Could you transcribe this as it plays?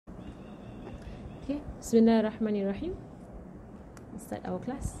Okay, Bismillahirrahmanirrahim. Let's start our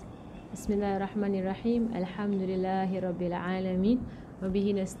class. Bismillahirrahmanirrahim. Alhamdulillahi Rabbil Alamin.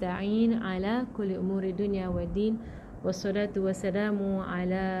 Wabihi nasta'in ala kulli umuri dunya wa din. Wassalatu wassalamu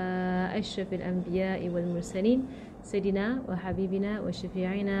ala ashrafil anbiya'i wal mursalin. Sayyidina wa habibina wa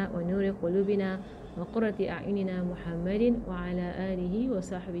syafi'ina wa nuri qulubina wa qurrati a'yunina Muhammadin wa ala alihi wa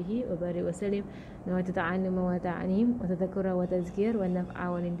sahbihi wa barik wa salim. Nawaitu ta'alluma wa ta'alim wa tadhakkura wa tazkir wa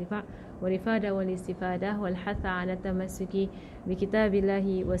naf'a wal intifa' والإفادة والاستفادة والحث على التمسك بكتاب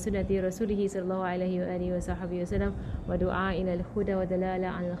الله وسنة رسوله صلى الله عليه وآله وصحبه وسلم ودعاء إلى الهدى ودلالة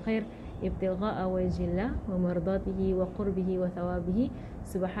على الخير ابتغاء وجه الله ومرضاته وقربه وثوابه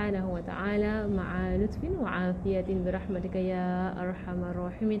سبحانه وتعالى مع لطف وعافية برحمتك يا أرحم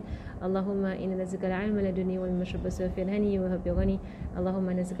الراحمين. اللهم إن نسألك العلم لدني والمشرب سوفيا هني وهب غني. اللهم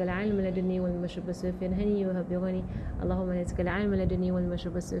نسألك العلم لدني والمشرب سوفيا هني وهب غني. اللهم نسألك العلم لدني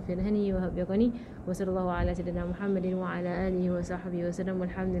والمشرب سوفيا هني وهب غني. وصلى الله على سيدنا محمد وعلى آله وصحبه وسلم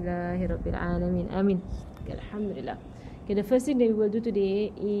والحمد لله رب العالمين. آمين. الحمد لله. Okay, the first thing that we will do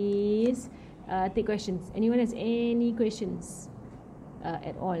today is take questions. Anyone has any questions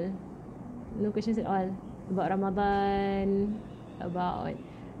at all? No questions at all about Ramadan, about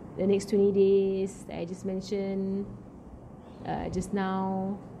the next 20 days that I just mentioned just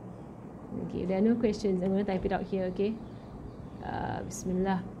now. Okay, there are no questions. I'm going to type it out here, okay?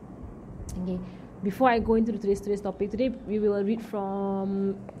 Bismillah. Okay, before I go into today's topic, today we will read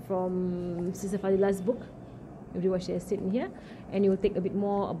from Sister Fadila's book. Every what she has said in here, and you will take a bit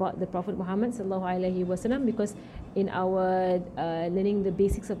more about the Prophet Muhammad sallallahu alaihi wasallam, because in our learning the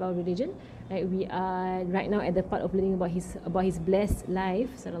basics of our religion, right, we are right now at the part of learning about his blessed life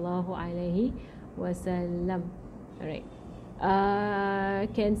sallallahu alaihi wasallam. Alright,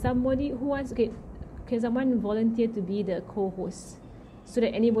 can someone volunteer to be the co-host, so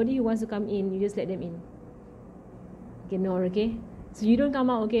that anybody who wants to come in, you just let them in. Okay, Noor, okay, so you don't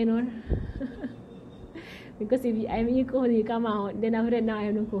come out, okay, Noor? Because if I make you co-host, you come out, then after that, now I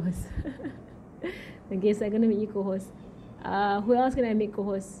have no co-host. Okay, so I'm going to make you co-host. Who else can I make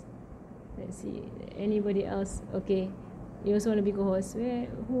co-host? Let's see. Anybody else? Okay. You also want to be co-host?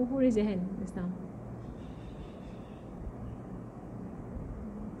 Who raised their hand just now?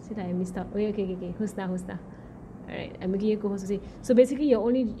 See that I missed out. Oh, okay. Husna. Alright, I'm making you co-host. So basically,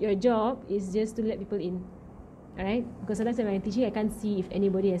 your job is just to let people in. Alright? Because sometimes when I'm teaching, I can't see if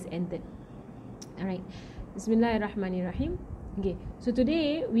anybody has entered. Alright. Bismillahirrahmanirrahim. Okay, so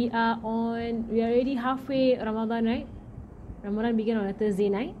today we are already halfway Ramadan, right? Ramadan began on a Thursday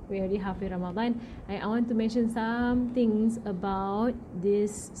night. We're already halfway Ramadan. I want to mention some things about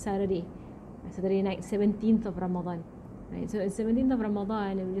this Saturday night, 17th of Ramadan. Right, so it's 17th of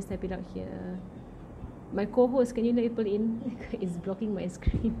Ramadan, and we'll just type it out here. My co-host, can you let people in? It's blocking my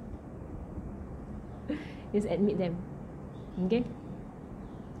screen. Just admit them. Okay?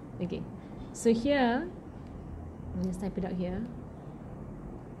 Okay. So here, let's type it out here.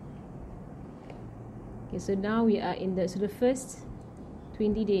 Okay, so now we are in the first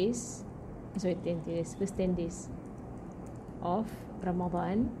 20 days, sorry, 10 days, first 10 days of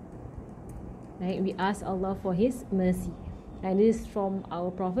Ramadan. Right, we ask Allah for His mercy. And this is from our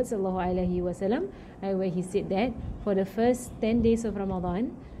Prophet sallallahu alaihi wasallam, right, where he said that for the first 10 days of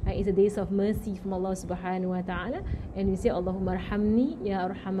Ramadan, right, it's a days of mercy from Allah subhanahu wa ta'ala, and we say Allahumma arhamni ya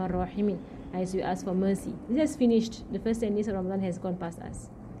arhamar rahimin. As we ask for mercy. This has finished. The first 10 days of Ramadan has gone past us.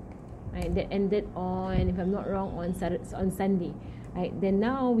 Right, that ended on, if I'm not wrong, on Sunday. Right, then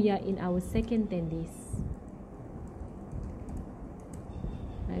now we are in our second 10 days.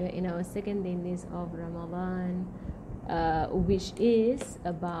 Right, we are in our second 10 days of Ramadan, which is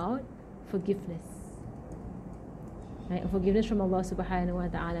about forgiveness. Right, forgiveness from Allah subhanahu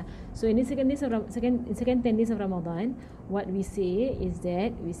wa ta'ala. So in the second 10 days of Ramadan, what we say is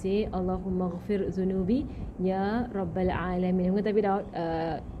that we say Allahumma ghafir dhunubi ya Rabbal Alamin. I'm going to type it out,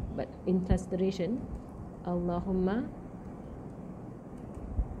 but in transliteration, Allahumma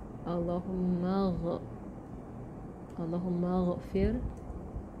ghafir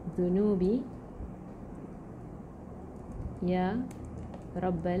dhunubi ya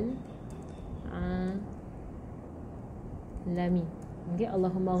Rabbal Alamin. Okay,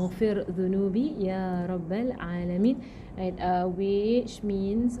 Allahumma ghafir dhunubi ya Rabbal Alamin. Right, which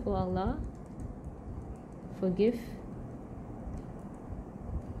means, oh Allah, forgive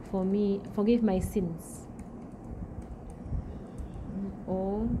my sins,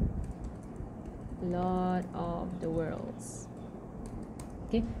 O Lord of the worlds.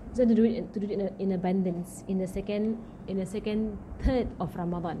 Okay, so to do it in abundance in the second third of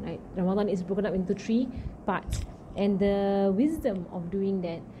Ramadan. Right, Ramadan is broken up into 3 parts. And the wisdom of doing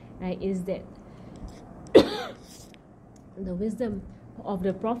that, right, is that the wisdom of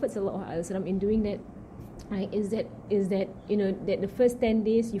the Prophet ﷺ in doing that, right, is that that the first 10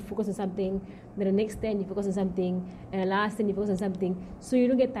 days you focus on something, then the next 10 you focus on something, and the last 10 you focus on something, so you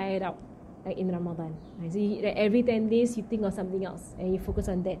don't get tired out, like in Ramadan. Right? So every 10 days you think of something else and you focus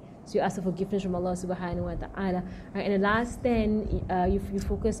on that. So you ask for forgiveness from Allah Subhanahu wa Taala. Right? And the last 10 you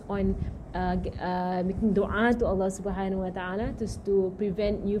focus on making dua to Allah Subhanahu wa Taala to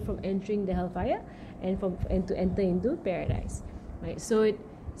prevent you from entering the hellfire and to enter into paradise. Right? So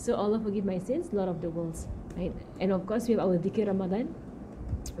Allah forgive my sins, Lord of the worlds. Right? And of course we have our dhikr Ramadan,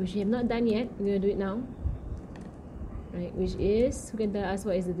 which we have not done yet. We're going to do it now. Right? Which is, who can tell us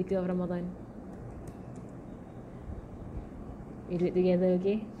what is the dhikr of Ramadan? We do it together,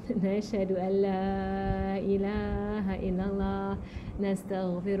 okay? Nashhadu an la ilaha illallah,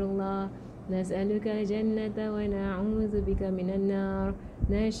 nastaghfirullah, nas'aluka al-jannata wa na'udhu bika minan nar.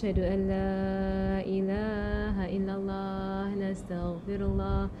 Nashhadu an la ilaha illallah,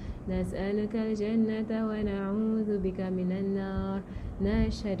 nastaghfirullah, nas'aluka al-jannata wa na'udhu bika minan nar.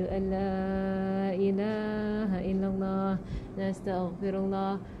 نشهد أن لا إله إلا الله نستغفر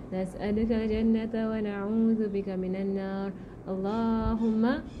الله نسألك الجنة ونعوذ بك من النار اللهم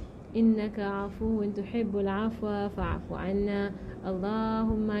إنك عفو تحب العفو فاعف عنا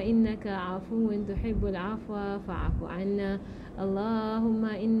اللهم إنك عفو تحب العفو فاعف عنا اللهم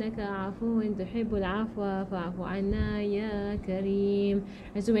إنك عفو تحب العفو فاعف عنا يا كريم.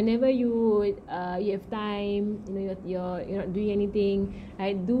 And so whenever you have time, you're not doing anything,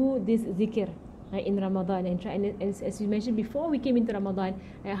 right, do this zikr, right, in Ramadan, and try, and as you mentioned before we came into Ramadan,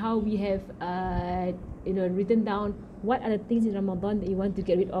 how we have written down what are the things in Ramadan that you want to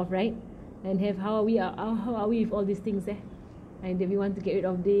get rid of, right, and have how are we with all these things and that we want to get rid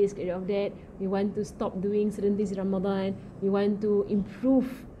of this, get rid of that. We want to stop doing certain things in Ramadan. We want to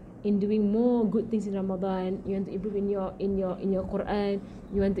improve in doing more good things in Ramadan. You want to improve in your Quran.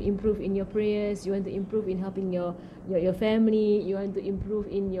 You want to improve in your prayers. You want to improve in helping your family. You want to improve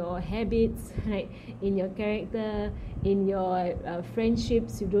in your habits, right? In your character, in your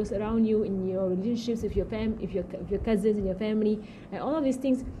friendships with those around you, in your relationships with your cousins and your family. Right? All of these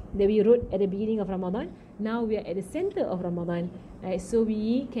things that we wrote at the beginning of Ramadan. Now we are at the center of Ramadan, right? So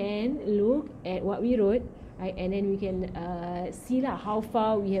we can look at what we wrote, right? And then we can see how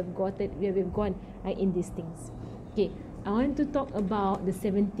far we have gone, right, in these things. Okay, I want to talk about the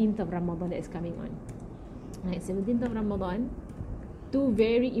 17th of Ramadan that is coming on. Right, 17th of Ramadan, two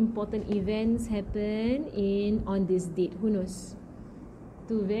very important events happen on this date. Who knows?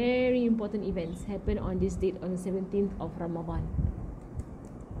 Two very important events happen on this date, on the 17th of Ramadan.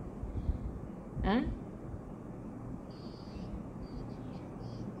 Huh?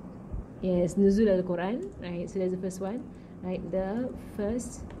 Yes, Nuzul al-Quran, right? So that's the first one, right? The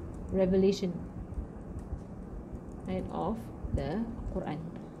first revelation, right, of the Quran,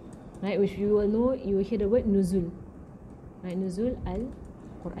 right? Which you will know, you will hear the word Nuzul, right? Nuzul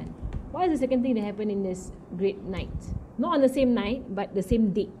al-Quran. What is the second thing that happened in this great night? Not on the same night, but the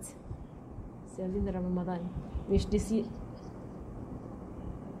same date, 17th of Ramadan, which this year,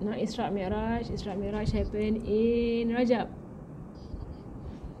 not Isra Mi'raj. Isra Mi'raj happened in Rajab.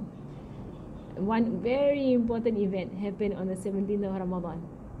 One very important event happened on the 17th of Ramadan.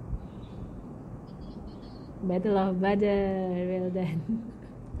 Battle of Badr. Well done.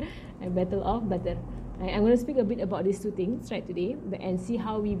 Battle of Badr. I'm going to speak a bit about these two things, right, today, and see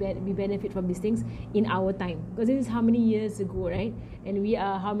how we benefit from these things in our time. Because this is how many years ago, right? And we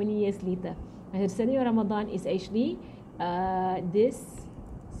are how many years later. And the 17th of Ramadan is actually this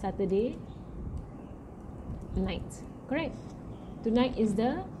Saturday night. Correct? Tonight is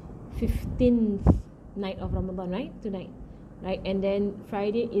the 15th night of Ramadan, right? Tonight, right? And then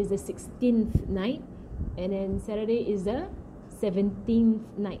Friday is the 16th night, and then Saturday is the 17th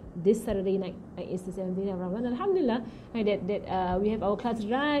night. This Saturday night is the 17th of Ramadan. Alhamdulillah, right, that we have our class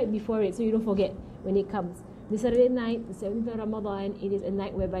right before it, so you don't forget when it comes. This Saturday night, the 17th of Ramadan, it is a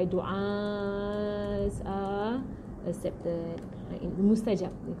night whereby du'as are accepted.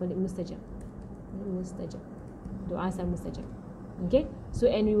 Mustajab, they call it mustajab. Mustajab. Du'as are mustajab. Okay, so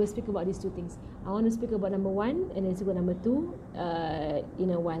and we will speak about these two things. I want to speak about number one and then speak about number two in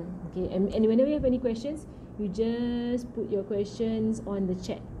a while. Okay, and whenever you have any questions, you just put your questions on the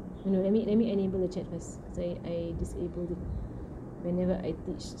chat. Let me enable the chat first, because I disabled it whenever I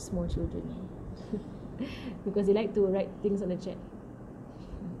teach small children because they like to write things on the chat.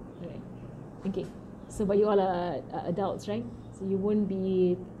 Alright, okay. So but you all are adults, right? So you won't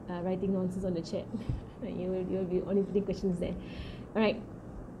be writing nonsense on the chat. You'll be only putting questions there. Alright,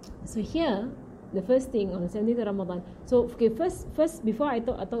 so here the first thing on the 17th of Ramadan. So okay, first before I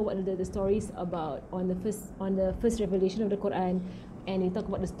talk about the stories about on the first revelation of the Quran, and we talk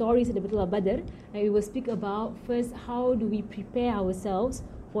about the stories of the Battle of Badr, and we will speak about first how do we prepare ourselves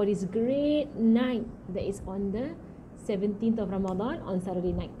for this great night that is on the 17th of Ramadan on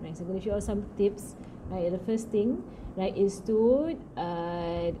Saturday night, right? So I'm going to show you some tips, right? The first thing, right, is to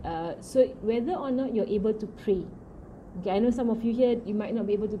so whether or not you're able to pray. Okay, I know some of you here, you might not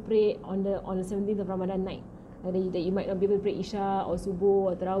be able to pray on the 17th of Ramadan night. That you might not be able to pray Isha or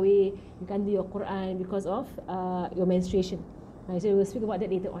Subuh or Tarawih. You can't do your Quran because of your menstruation. Right, so we'll speak about that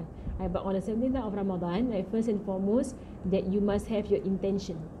later on. Right, but on the 17th of Ramadan, right, first and foremost, that you must have your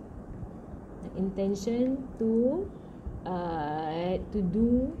intention. Intention to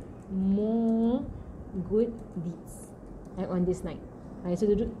do more good deeds, right, on this night. Right,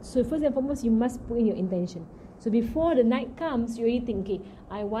 so first and foremost, you must put in your intention. So before the night comes, you already think, okay,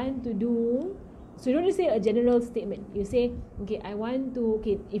 I want to do. So you don't just say a general statement. You say, okay, I want to.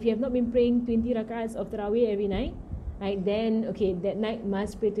 Okay, if you have not been praying 20 rakats of Tarawih every night, right, then okay, that night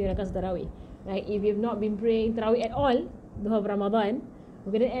must pray 20 rakats of Tarawih. Right, if you have not been praying Tarawih at all the whole of Ramadan,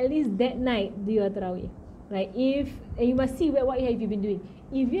 okay, then at least that night do your Tarawih. Right, and you must see what have you been doing.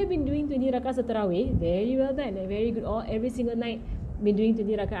 If you have been doing 20 rakats of Tarawih, very well done, very good. Or every single night been doing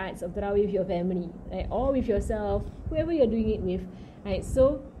 20 rakats of Tarawih with your family, right, or with yourself, whoever you're doing it with, right.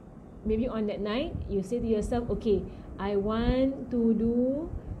 So maybe on that night you say to yourself, okay, I want to do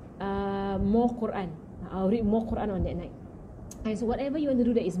more Quran. I'll read more Quran on that night. Right, so whatever you want to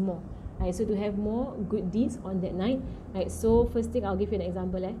do, that is more. Right, so to have more good deeds on that night. Right, so first thing, I'll give you an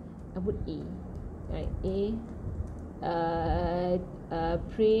example. I put A. Right,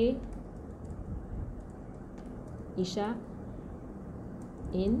 pray Isha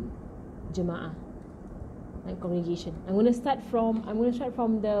in Jama'ah, like congregation. I'm going to start from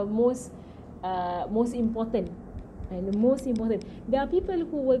the most important. And the most important, there are people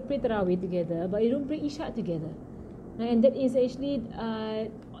who will pray Tarawih together, but they don't pray Isha together. And that is actually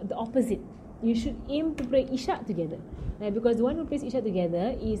the opposite. You should aim to pray Isha together, right? Because the one who prays Isha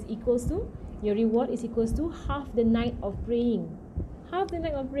together is equals to, your reward is equals to half the night of praying. Half the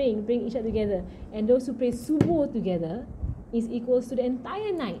night of praying Isha together. And those who pray Subuh together is equals to the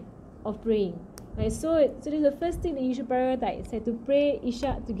entire night of praying. Right, so this is the first thing that you should prioritize. To pray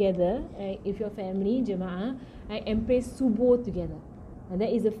Isha together, right, with your family, Jama'ah, right, and pray Subuh together. And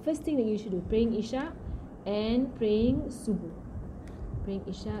that is the first thing that you should do. Praying Isha and praying Subuh. Praying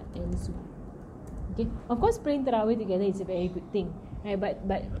Isha and Subuh. Okay. Of course, praying Tarawih together is a very good thing. Right,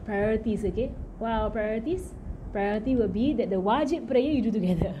 but priorities, okay? What are our priorities? Priority will be that the wajib prayer you do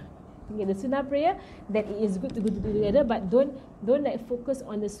together. Okay, the sunnah prayer, that it is good to do together, but don't like focus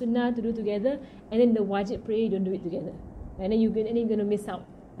on the sunnah to do together, and then the wajib prayer you don't do it together, and then you're going to miss out,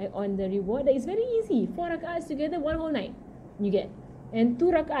 right, on the reward. That is very easy. 4 rak'ahs together, one whole night you get, and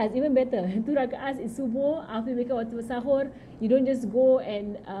 2 rak'ahs even better. 2 rak'ahs is Subuh, after you wake up to sahur. You don't just go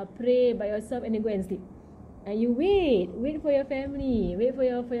and pray by yourself and then go and sleep. And you wait for your family, wait for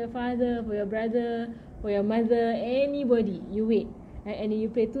your father, for your brother, for your mother, anybody. You wait. And you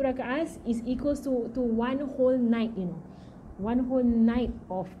pray 2 rak'ahs is equals to one whole night, one whole night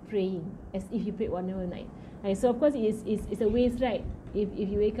of praying, as if you prayed one whole night. Right, so of course it's a waste, right? If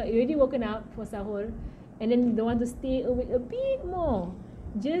you wake up, you already woken up for sahur, and then you don't want to stay awake a bit more,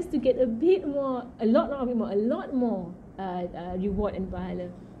 just to get a bit more, a lot more reward and pahala.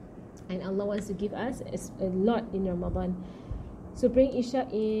 And Allah wants to give us a lot in Ramadan. So praying Isha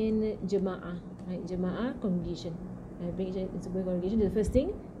in Jama'ah, right? Jama'ah congregation. Bring Isha in Subuh congregation, the first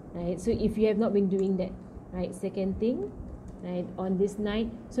thing, right? So if you have not been doing that, right? Second thing, right, on this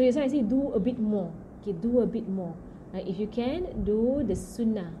night, so that's why I say do a bit more. Okay, do a bit more. Right? If you can, do the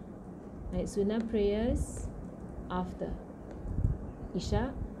sunnah, right? Sunnah prayers after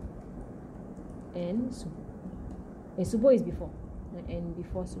Isha and Subuh. Subuh is before, right? And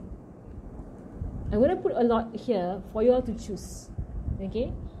before Subuh. I'm going to put a lot here for you all to choose.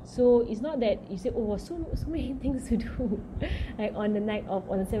 Okay, so it's not that you say, oh, so many things to do like on the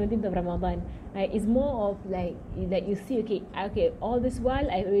 17th of Ramadan. Right? It's more of like that you see, okay, all this while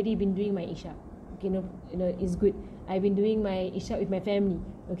I've already been doing my Isha. Okay, it's good. I've been doing my Isha with my family.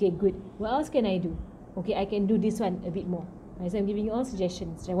 Okay, good. What else can I do? Okay, I can do this one a bit more. Right, so I'm giving you all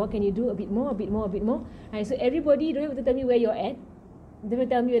suggestions. Right? What can you do? A bit more. Right, so everybody, you don't have to tell me where you're at. They will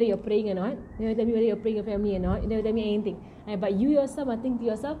tell me whether you're praying or not. They will tell me whether you're praying your family or not. They will tell me anything. Right, but you yourself are thinking to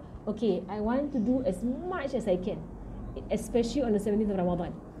yourself, okay, I want to do as much as I can, especially on the 17th of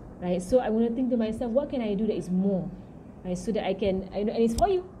Ramadan. Right, so I want to think to myself, what can I do that is more? Right, so that I can, and it's for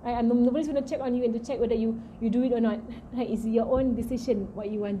you. Right, nobody's going to check on you and to check whether you do it or not. Right, it's your own decision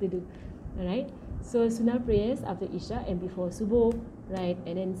what you want to do. Alright, So sunnah prayers after Isha and before Subuh, right?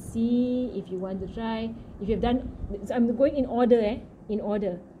 And then see if you want to try. If you've done, so I'm going in order, in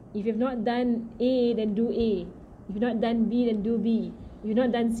order. If you've not done A, then do A. If you've not done B, then do B. If you've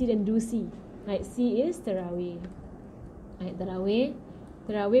not done C, then do C. Right? C is Tarawih. Right? Tarawih.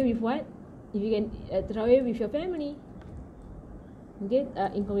 Tarawih with what? If you can, Tarawih with your family. Okay,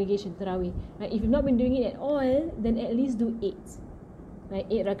 in congregation, Tarawih. Right? If you've not been doing it at all, then at least do 8. Right?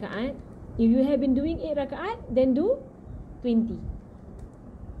 8 rakaat. If you have been doing 8 rakaat, then do 20.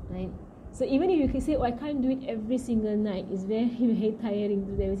 Right? So even if you can say, oh, I can't do it every single night, it's very, very tiring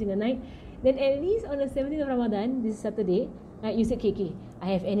to do every single night, then at least on the 17th of Ramadan, this Saturday, right, you say, okay, I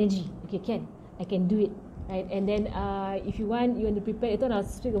have energy. Okay, I can do it. Right? And then if you want to prepare, later on I'll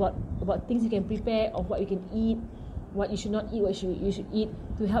speak about things you can prepare, of what you can eat, what you should not eat, what you should eat,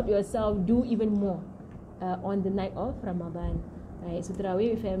 to help yourself do even more on the night of Ramadan. Right? So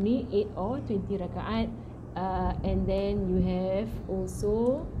Tarawih with family, 8 or 20 rakaat. And then you have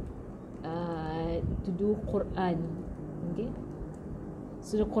also to do Quran. Okay?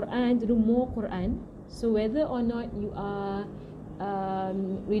 So the Quran, to do more Quran. So whether or not you are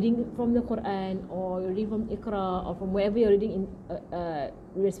reading from the Quran, or you're reading from Iqra, or from wherever you're reading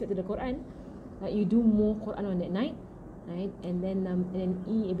in respect to the Quran, you do more Quran on that night, right? And then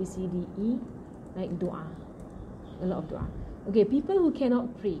E, A, B, C, D, E, like dua, a lot of dua. Okay, people who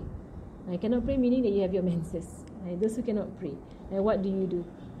cannot pray, right? Cannot pray meaning that you have your menses, right? Those who cannot pray, right? What do?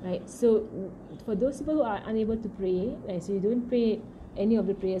 Right? So for those people who are unable to pray, right? So you don't pray any of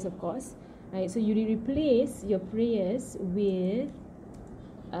the prayers, of course, right? So you replace your prayers with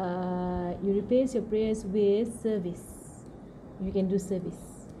service. You can do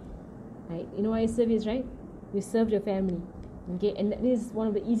service, right? You know what is service, right? You serve your family, okay? And this is one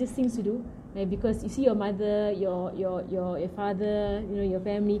of the easiest things to do, right? Because you see your mother, your father, your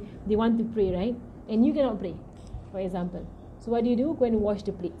family, they want to pray, right? And you cannot pray, for example. So what do? Go and wash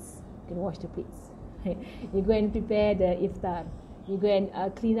the plates. You can wash the plates. Right? You go and prepare the iftar. You go and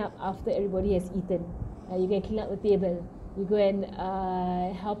clean up after everybody has eaten. You can clean up the table. You go and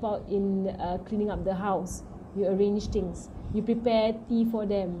help out in cleaning up the house. You arrange things. You prepare tea for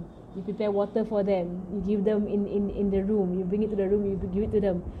them. You prepare water for them. You give them in the room. You bring it to the room. You give it to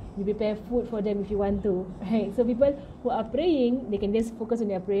them. You prepare food for them if you want to. Right? So people who are praying, they can just focus on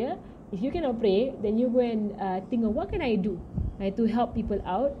their prayer. If you cannot pray, then you go and think of what can I do, right, to help people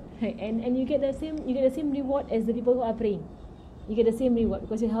out, right? And you get the same reward as the people who are praying. You get the same reward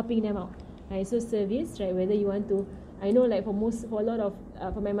because you're helping them out, right? So service, right? Whether you want to, I know, like for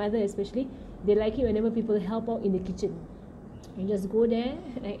my mother especially, they like it whenever people help out in the kitchen. You just go there,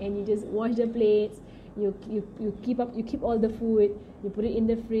 right, and you just wash the plates. You keep all the food. You put it in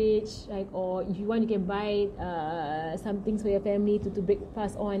the fridge, right? Or if you want, you can buy some things for your family to break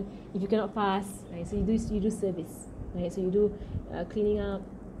fast on. If you cannot fast, right? So you do service, right? So you do cleaning up.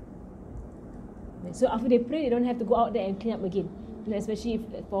 Right? So after they pray, they don't have to go out there and clean up again. Especially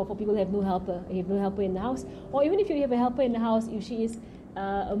for people who have no helper. If you have no helper in the house, or even if you have a helper in the house, if she is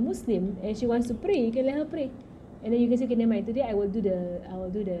a Muslim and she wants to pray, you can let her pray. And then you can say, okay, never mind, today I will do the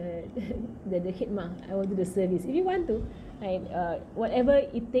khidmah, I will do the service. If you want to, right, whatever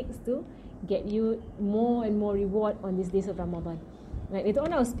it takes to get you more and more reward on these days of Ramadan. Right, later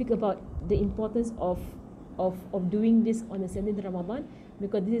on I'll speak about the importance of doing this on the 17th of Ramadan,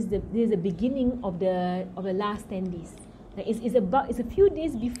 because this is the beginning of the last 10 days. Like it's a few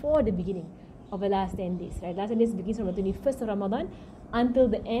days before the beginning of the last 10 days. Right, last 10 days begins from the 21st of Ramadan until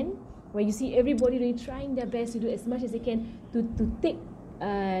the end, where you see everybody really trying their best to do as much as they can to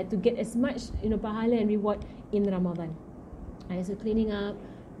get as much pahala and reward in Ramadan. Right, so cleaning up,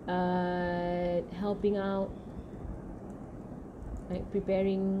 helping out, right,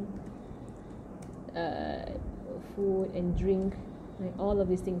 preparing food and drink, right, all of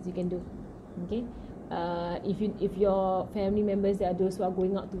these things you can do. Okay, if your family members, there are those who are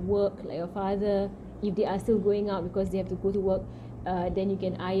going out to work, like your father, if they are still going out because they have to go to work, then you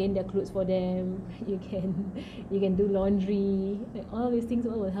can iron their clothes for them. You can do laundry. Like all of these things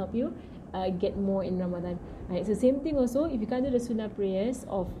will help you get more in Ramadan. Right. So same thing also, if you can't do the sunnah prayers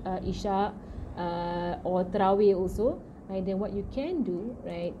of Isha or Tarawih also, right, then what you can do,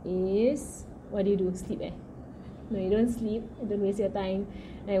 right, is, what do? Sleep. No, you don't sleep. Don't waste your time.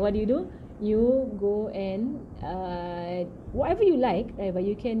 Right, what do? You go and whatever you like, right, but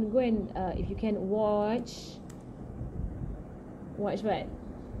you can go and if you can watch what?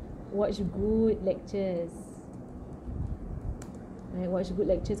 Watch good lectures. Right? Watch good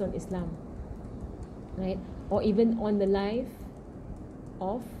lectures on Islam. Right? Or even on the life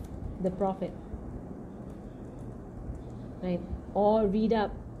of the Prophet. Right? Or read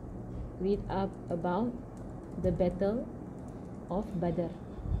up read up about the battle of Badr.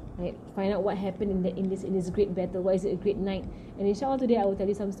 Right? Find out what happened in this great battle. Why is it a great night? And inshallah today I will tell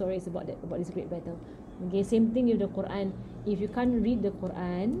you some stories about this great battle. Okay, same thing with the Quran. If you can't read the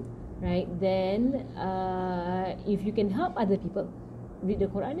Quran, right, then if you can help other people read the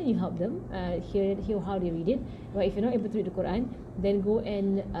Quran, then you help them hear how they read it. But if you're not able to read the Quran, then go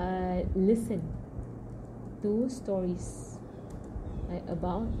and listen to stories, right,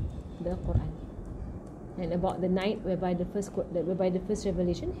 about the Quran and about the night whereby the first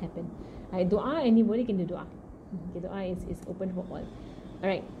revelation happened. Right, dua, anybody can do dua. Okay, dua is open for all.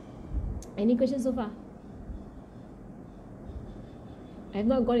 Alright, any questions so far? I have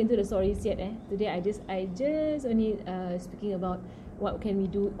not gone into the stories yet. Today I just only speaking about what can we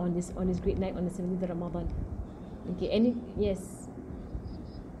do on this great night on the 17th of Ramadan. Okay, any yes.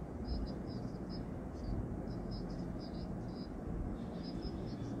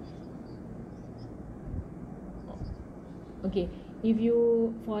 Okay, if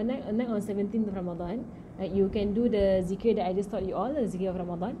you for a night on 17th of Ramadan, you can do the zikir that I just taught you all, the zikir of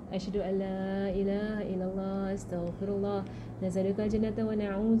Ramadan. Asyhadu an la ilaha illallah, astaghfirullah, nas'aluka al-jannata wa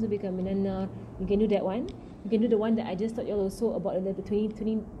na'udzu bika minan nar. You can do that one. You can do the one that I just taught you all also about the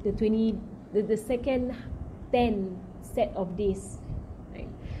second 10 set of days. Right?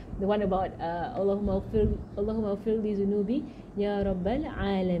 The one about Allahumma ighfir li dhunubi ya rabbal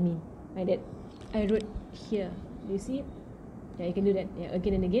alamin. Right, that I wrote here. Do you see it? Yeah, you can do that, yeah,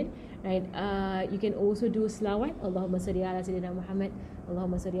 again and again, right? You can also do salawat, Allahumma salli ala sayyidina Muhammad,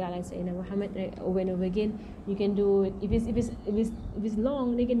 Allahumma salli ala sayyidina Muhammad, right? Over and over again. You can do it if it's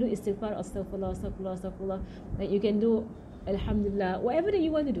long, then you can do istighfar, astaghfirullah. Right? You can do alhamdulillah, whatever that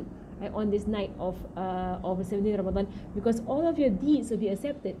you want to do, right, on this night of the 17th Ramadan, because all of your deeds will be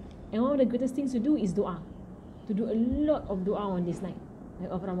accepted. And one of the greatest things to do is dua, to do a lot of dua on this night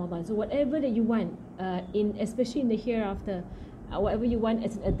of Ramadan. So whatever that you want, especially in the hereafter, whatever you want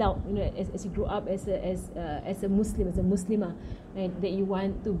as an adult, as you grow up as a Muslim, as a Muslimah, right, that you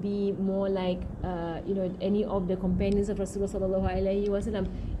want to be more like any of the companions of Rasulullah sallallahu alaihi wasallam.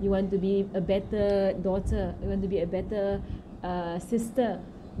 You want to be a better daughter. You want to be a better sister.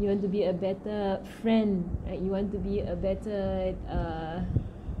 You want to be a better friend. Right? You want to be a better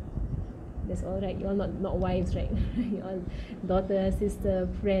that's all, right? You're not wives, right? You're all daughter, sister,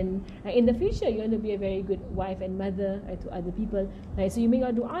 friend. Right? In the future, you want to be a very good wife and mother, right, to other people. Right? So you make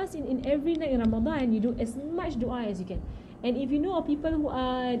your du'as in every night in Ramadan. You do as much du'a as you can. And if you know of people who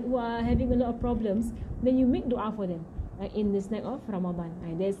are having a lot of problems, then you make du'a for them, right, in this night of Ramadan.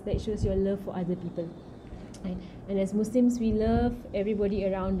 Right? That shows your love for other people. Right? And as Muslims, we love everybody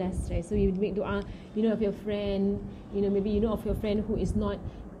around us, right? So you make du'a, of your friend, maybe of your friend who is not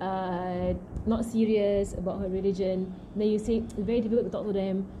serious about her religion. Then you say it's very difficult to talk to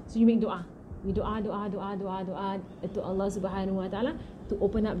them, so you make dua. You dua to Allah subhanahu wa ta'ala to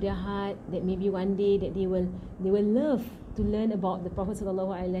open up their heart, that maybe one day that they will love to learn about the Prophet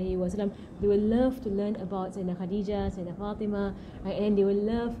sallallahu alaihi wasallam. They will love to learn about Sayyidina Khadijah, Sayyidina Fatima, right? And they will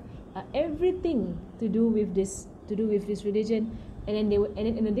love everything to do with this religion. And then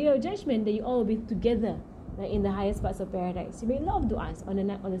in the day of judgment, that you all will be together, right, in the highest parts of paradise. You make a lot of du'as on the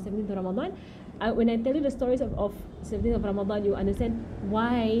 17th of Ramadan. When I tell you the stories of 17th of Ramadan, you understand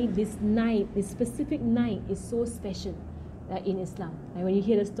why this specific night is so special in Islam. And when you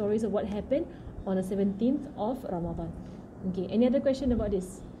hear the stories of what happened on the 17th of Ramadan. Okay, any other question about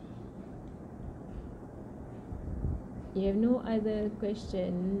this? You have no other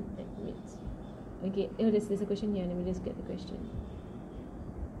question? Okay, there's a question here. Let me just get the question.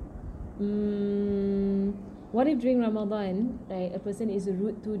 What if during Ramadan, right, a person is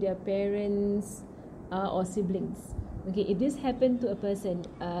rude to their parents or siblings? Okay, if this happened to a person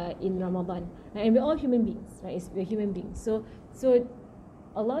in Ramadan, right, and we're all human beings, right? We're human beings. So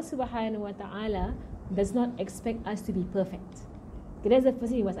Allah subhanahu wa ta'ala does not expect us to be perfect. Okay, that's the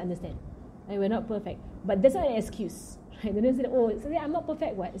first thing you must understand. Right? We're not perfect, but that's not an excuse. Right? They don't say, so I'm not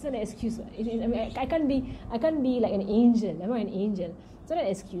perfect. What? It's not an excuse. I can't be like an angel. I'm not an angel. It's not an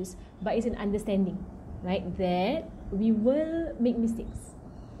excuse, but it's an understanding, right? That we will make mistakes.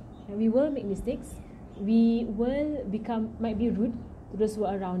 And we will make mistakes. We will might be rude to those who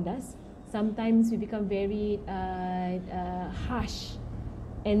are around us. Sometimes we become very harsh,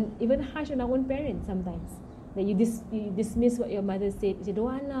 and even harsh on our own parents sometimes. That you dismiss what your mother said. You say, don't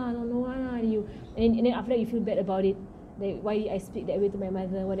want lah, you, and then after that you feel bad about it. Like, why did I speak that way to my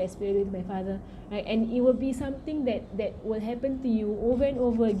mother? Why did I speak that way to my father? Right? And it will be something that will happen to you over and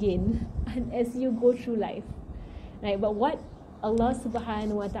over again as you go through life. Right? But what Allah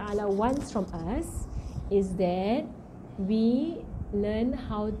subhanahu wa ta'ala wants from us is that we learn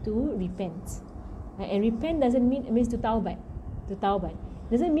how to repent. And repent doesn't means to taubat. To taubat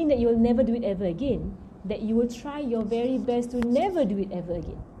doesn't mean that you will never do it ever again. That you will try your very best to never do it ever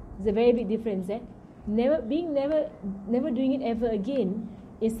again. It's a very big difference. Never doing it ever again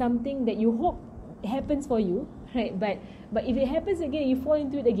is something that you hope happens for you, right? But if it happens again, you fall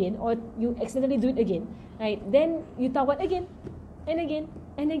into it again, or you accidentally do it again, right? Then you taubat again and again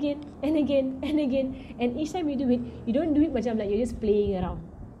and again and again and again, and each time you do it, you don't do it macam like you're just playing around,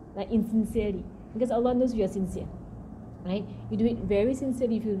 like insincerely, because Allah knows you are sincere, right? You do it very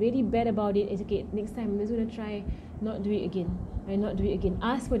sincerely. If you feel really bad about it, it's okay. Next time I'm just gonna try not do it again, right? Not do it again.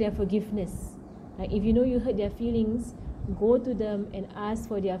 Ask for their forgiveness. Like if you know you hurt their feelings, go to them and ask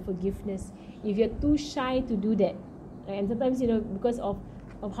for their forgiveness. If you're too shy to do that, right? And sometimes because of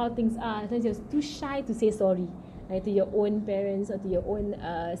how things are, sometimes you're too shy to say sorry, right? To your own parents or to your own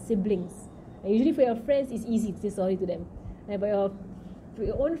siblings. And usually for your friends, it's easy to say sorry to them, right? But for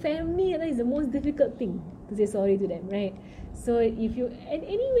your own family, that is the most difficult thing to say sorry to them, right? So if you, and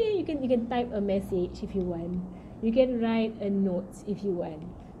anyway, you can type a message if you want. You can write a note if you want.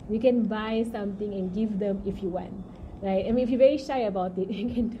 You can buy something and give them if you want, right? I mean, if you're very shy about it, you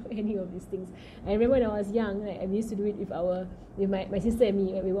can do any of these things. I remember when I was young, right, I used to do it with my sister and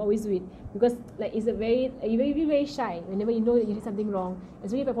me. We would always do it because like it's a very you're very shy whenever you know that you did something wrong.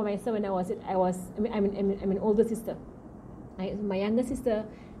 Especially for myself, when I'm an older sister. Right? So my younger sister,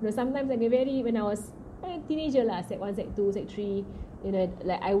 sometimes when I was a teenager lah, Sec 1, Sec 2, Sec 3,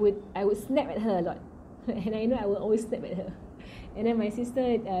 like I would snap at her a lot, and I know I will always snap at her. And then my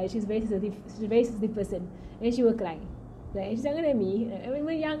sister, she's a very sensitive person, and she will cry. Like she's younger than me.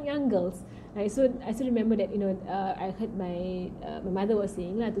 We're young girls. Right? So I still remember that I heard my mother was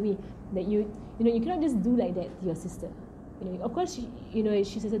saying to me that you cannot just do like that to your sister. Of course she's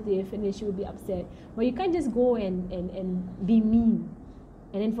sensitive and then she will be upset, but you can't just go and be mean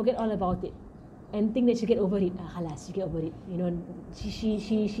and then forget all about it and think that she'll get over it. Halas, she get over it.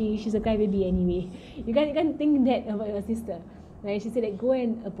 She's a crybaby anyway. You can't think that about your sister. Right? She said, like, go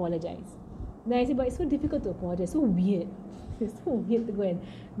and apologize. Then I said, but it's so difficult to apologize. So weird. It's so weird to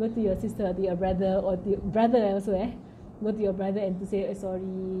go to your sister or to your brother or to your brother also. Go to your brother and to say, sorry,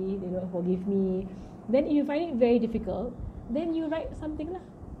 forgive me. Then if you find it very difficult, then you write something lah.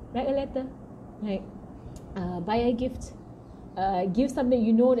 Write a letter. Like, buy a gift. Give something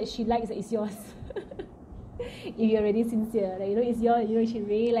you know that she likes that is yours. If you're really sincere, like, it's your, she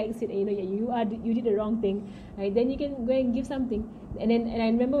really likes it, and you did the wrong thing, right? Then you can go and give something, and I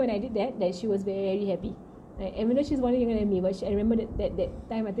remember when I did that she was very happy, right? Even though she's 1 year younger than me, but I remember that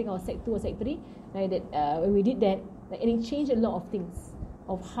time, I think I was Sec 2 or Sec 3, right? That when we did that, like, and it changed a lot of things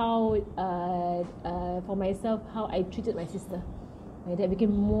of how for myself, how I treated my sister, right? That I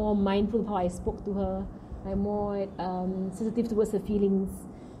became more mindful of how I spoke to her, right? More sensitive towards her feelings.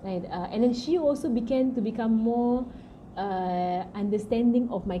 Right, and then she also began to become more understanding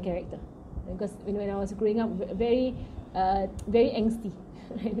of my character, because when I was growing up, very angsty,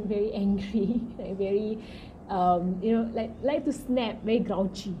 right? Very angry, like very like to snap, very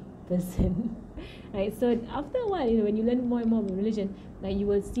grouchy person. Right, so after a while, when you learn more and more about religion, like you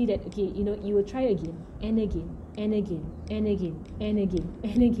will see that you will try again and again and again and again and again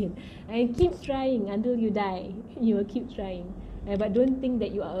and again, and keep trying until you die. You will keep trying. But don't think that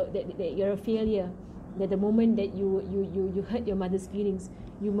that you're a failure. That the moment that you hurt your mother's feelings,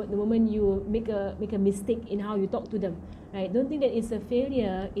 the moment you make a mistake in how you talk to them, right? Don't think that it's a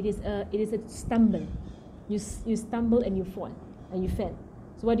failure. It is a stumble. You stumble and you fall and you fell.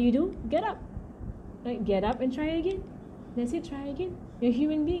 So what do? Get up, right? Get up and try again. That's it. Try again. You're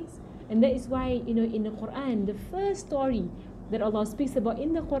human beings, and that is why in the Quran, the first story that Allah speaks about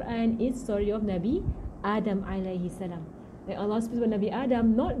in the Quran is story of Nabi Adam alayhi salam. Like Allah speaks about Nabi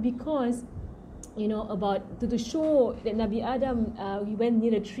Adam not because about to show that Nabi Adam he went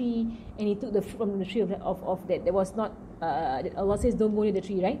near the tree and he took the fruit from the tree of that was not that Allah says don't go near the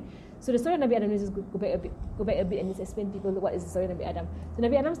tree, right? So the story of Nabi Adam, let's just go back a bit and just explain people what is the story of Nabi Adam. So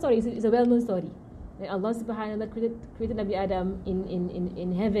Nabi Adam's story is a well-known story. Like Allah subhanahu wa ta'ala created Nabi Adam in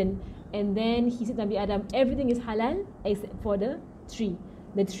heaven, and then he said Nabi Adam, everything is halal except for the tree.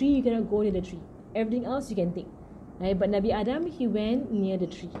 The tree, you cannot go near the tree. Everything else you can take. Right? But Nabi Adam, he went near the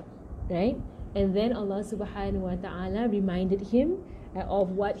tree, right? And then Allah subhanahu wa ta'ala reminded him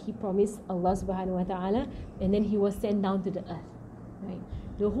of what he promised Allah subhanahu wa ta'ala, and then he was sent down to the earth, right?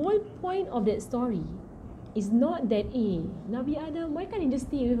 The whole point of that story is not that, Nabi Adam, why can't he just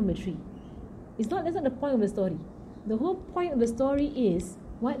stay away from a tree? That's not the point of the story. The whole point of the story is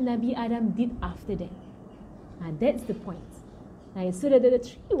what Nabi Adam did after that. That's the point. Right? So the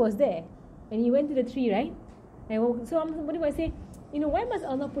tree was there, and he went to the tree, right? And so somebody might say, why must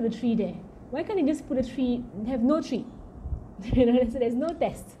Allah put a tree there? Why can't He just put a tree, have no tree? So there's no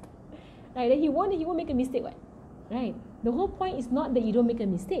test. Right? Then he won't make a mistake, what? Right? The whole point is not that you don't make a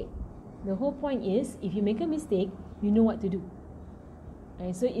mistake. The whole point is, if you make a mistake, you know what to do.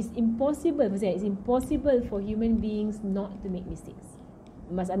 Right? So it's impossible for human beings not to make mistakes.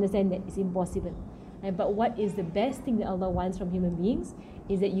 You must understand that it's impossible. Right? But what is the best thing that Allah wants from human beings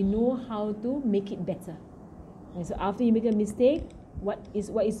is that you know how to make it better. Right? So after you make a mistake, what is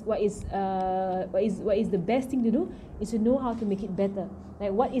the best thing to do is to know how to make it better.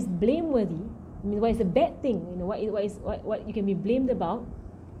 Like what is blameworthy? I mean, what is a bad thing? What you can be blamed about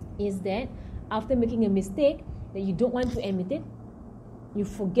is that after making a mistake that you don't want to admit it, you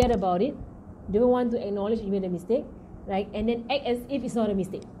forget about it, don't want to acknowledge you made a mistake, right? And then act as if it's not a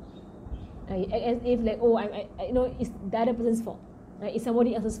mistake. Act as if like, it's the other person's fault, right? It's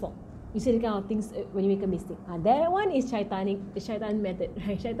somebody else's fault. You say the kind of things when you make a mistake. That one is the shaitan method,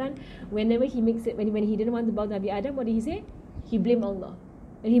 right? Shaitan, whenever he makes it, when he didn't want to bow to Nabi Adam, what did he say? He blamed Allah,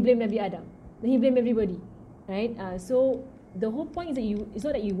 and he blamed Nabi Adam, then he blamed everybody, right? So the whole point is that it's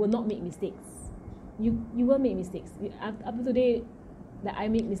not that you will not make mistakes. You will make mistakes. Up to today, that I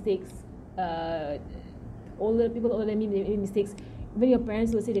make mistakes. People older than me, they make mistakes. Even your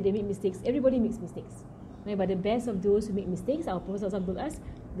parents will say that they make mistakes. Everybody makes mistakes, right? But the best of those who make mistakes, our Prophet told us,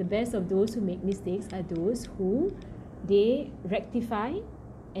 the best of those who make mistakes are those who they rectify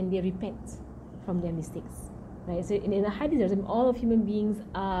and they repent from their mistakes. Right? So in the hadith, all of human beings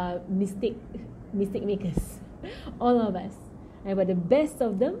are mistake makers. All of us. Right? But the best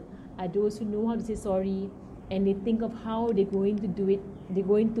of them are those who know how to say sorry and they think of how they're going to do it, they're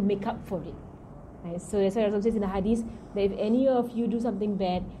going to make up for it. Right? So that's why Rasul says in the hadith that if any of you do something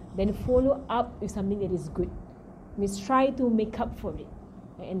bad, then follow up with something that is good. Means try to make up for it.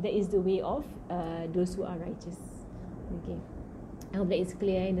 And that is the way of those who are righteous. Okay, I hope that is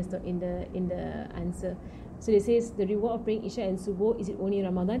clear in the answer. So it says the reward of praying Isha and Subuh, is it only in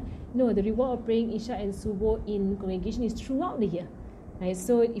Ramadan? No, the reward of praying Isha and Subuh in congregation is throughout the year. Right?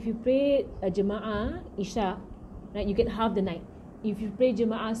 So if you pray a Jama'ah Isha, right, you get half the night. If you pray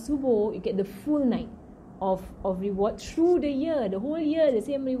Jama'ah Subuh, you get the full night of reward through the year, the whole year, the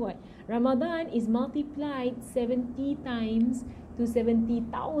same reward. Ramadan is multiplied 70 times to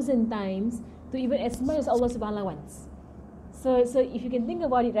 70,000 times to even as much as Allah subhanahu wa ta'ala wants. So if you can think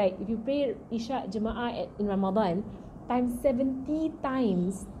about it, right, if you pray Isha Jama'ah in Ramadan times 70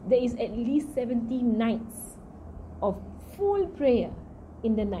 times, there is at least 70 nights of full prayer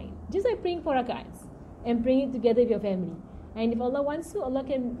in the night, just like praying 4 rak'ats and praying it together with your family. And if Allah wants to, Allah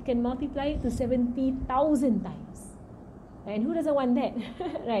can multiply it to 70,000 times. And who doesn't want that?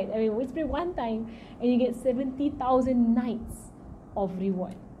 Right? I mean, we pray one time and you get 70,000 nights of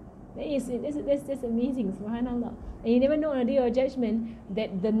reward. That's amazing, subhanallah. And you never know on the day of judgment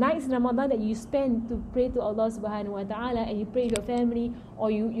that the nights in Ramadan that you spend to pray to Allah subhanahu wa ta'ala, and you pray with your family, or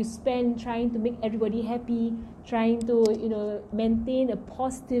you spend trying to make everybody happy, trying to maintain a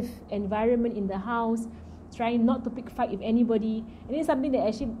positive environment in the house, trying not to pick fight with anybody. And it's something that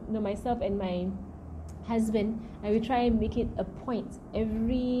actually myself and my husband, and we try and make it a point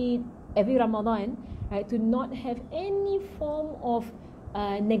every Ramadan, right, to not have any form of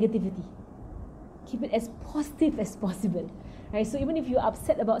negativity. Keep it as positive as possible, right? So even if you're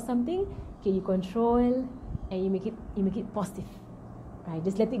upset about something, okay, you control and you make it positive, right?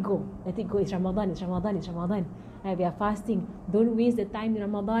 Just let it go. It's Ramadan. Right? We are fasting. Don't waste the time in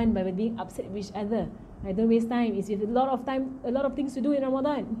Ramadan by being upset with each other. Right? Don't waste time. It's a lot of time, a lot of things to do in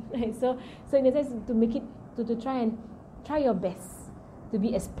Ramadan. Right? So in a sense, to make it to try your best to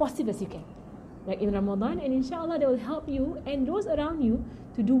be as positive as you can, like in Ramadan, and inshallah that will help you and those around you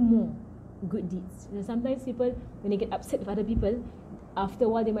to do more good deeds. Sometimes people, when they get upset with other people, after a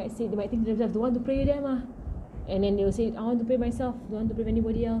while they might think to themselves, don't want to pray with them, and then they will say, I want to pray myself, don't want to pray with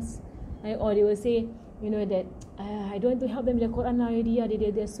anybody else. Right? Or they will say, that I don't want to help them with the Quran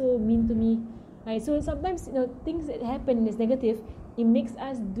already. They're so mean to me. Right? So sometimes things that happen is negative. It makes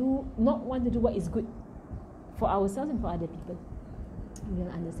us not want to do what is good for ourselves and for other people. We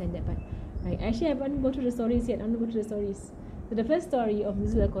will understand that part. Right? Actually, I haven't go through the stories yet. So the first story of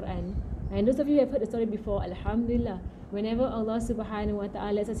Nuzul al-Quran, and those of you who have heard the story before, alhamdulillah, whenever Allah subhanahu wa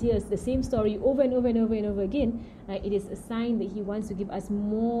ta'ala lets us hear the same story over and over and over and over again, it is a sign that He wants to give us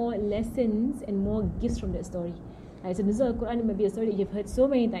more lessons and more gifts from that story. So Nuzul al-Quran might be a story that you've heard so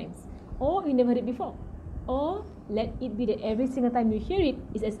many times, or you never heard it before, or let it be that every single time you hear it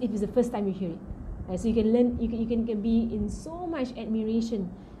is as if it's the first time you hear it. So you can learn, you can be in so much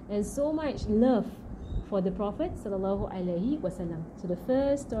admiration and so much love for the Prophet sallallahu alaihi wasallam. So the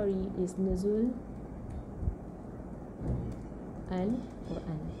first story is Nuzul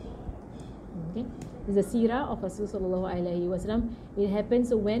Al-Quran. Okay, it's the seerah of Rasulullah sallallahu alaihi wasallam. It happens,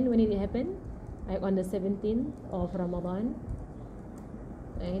 so when did it happen? Like on the 17th of Ramadan,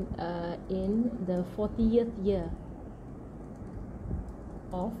 right, in the 40th year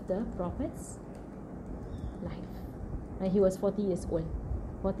of the Prophet's life. Right, he was 40 years old.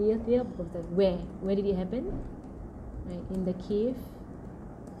 40th year of the where did it happen? Right, in the cave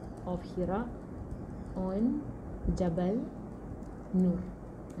of Hira on Jabal Nur.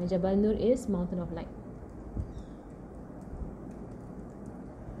 And Jabal Nur is mountain of light.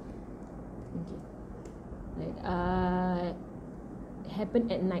 Okay. Right.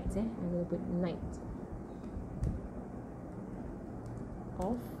 Happened at night. I'm going to put night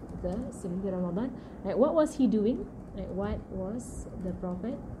of the 7th Ramadan. Right. What was he doing? Right. What was the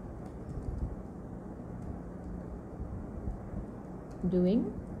Prophet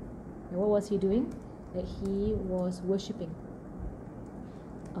doing? And what was he doing? That he was worshipping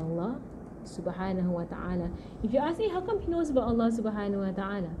Allah subhanahu wa ta'ala. If you ask me, how come he knows about Allah subhanahu wa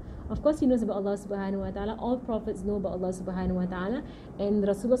ta'ala? Of course he knows about Allah subhanahu wa ta'ala. All prophets know about Allah subhanahu wa ta'ala. And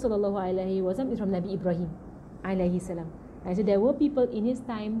Rasulullah sallallahu alayhi wa sallam is from Nabi Ibrahim alayhi salam. Right, so there were people in his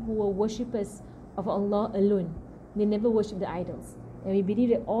time who were worshippers of Allah alone. They never worshipped the idols. And we believe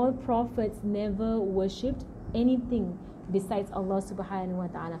that all prophets never worshipped anything besides Allah subhanahu wa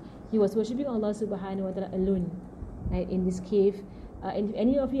ta'ala. He was worshipping Allah subhanahu wa ta'ala alone, right, in this cave. And if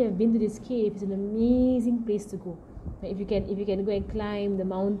any of you have been to this cave, it's an amazing place to go. Right, if you can go and climb the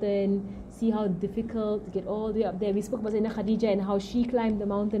mountain, see how difficult to get all the way up there. We spoke about Sayyidina Khadija and how she climbed the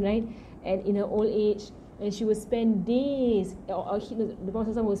mountain, right? And in her old age, and she would spend days, the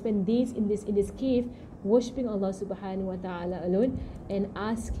Prophet would spend days in this cave, worshipping Allah subhanahu wa ta'ala alone and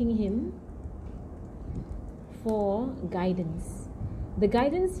asking him for guidance. The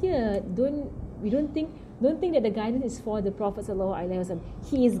guidance here, don't think that the guidance is for the Prophet sallallahu alaihi wasallam.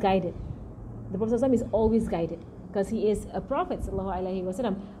 He is guided. The Prophet sallallahu is always guided because he is a Prophet sallallahu alaihi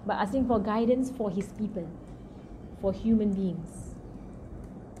wasallam. But asking for guidance for his people, for human beings,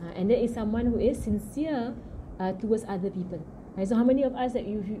 and there is someone who is sincere towards other people. Right? So how many of us that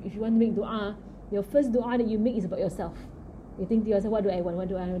if you want to make dua, your first dua that you make is about yourself? You think to yourself, what do I want? What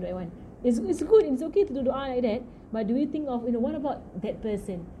do I want? It's good. It's okay to do dua like that. But do you think of, what about that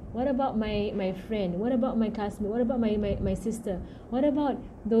person? What about my friend? What about my classmate? What about my sister? What about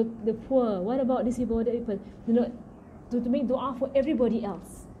the poor? What about these people, that people? To make dua for everybody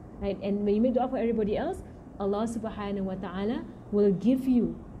else, right? And when you make dua for everybody else, Allah subhanahu wa ta'ala will give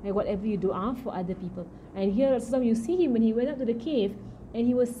you, right, whatever you dua for other people. And here you see him when he went up to the cave, and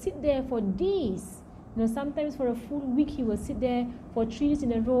he will sit there for days. Sometimes for a full week he will sit there for 3 days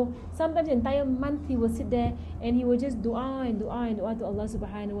in a row. Sometimes an entire month he will sit there and he will just dua and dua and dua to Allah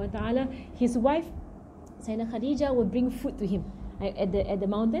subhanahu wa ta'ala. His wife, Sayyidina Khadija, will bring food to him at the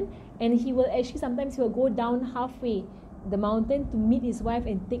mountain, and he will sometimes he will go down halfway the mountain to meet his wife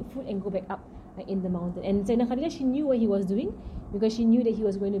and take food and go back up in the mountain. And Sayyidina Khadija, she knew what he was doing because she knew that he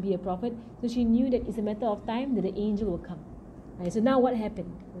was going to be a prophet. So she knew that it's a matter of time that the angel will come. So now what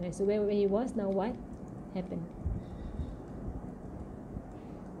happened? So where he was, now what happened?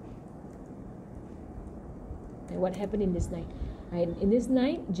 What happened in this night? In this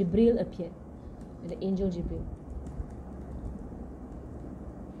night, Jibril appeared, the angel Jibril.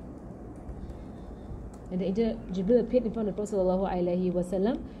 And the angel Jibril appeared in front of the Prophet sallallahu alaihi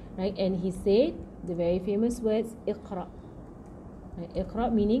wasallam, right? And he said the very famous words, Iqra.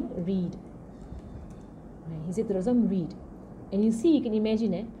 Iqra meaning read. He said to Rasul, read. And you see, you can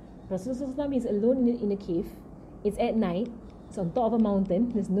imagine Rasulullah is alone in a cave. It's at night. It's on top of a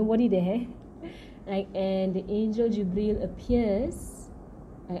mountain. There's nobody there. And the angel Jibril appears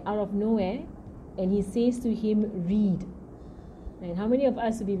out of nowhere, and he says to him, read. And how many of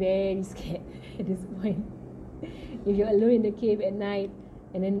us would be very scared at this point? If you're alone in the cave at night,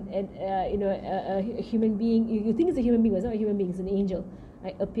 and then a human being, you think it's a human being, but it's not a human being, it's an angel,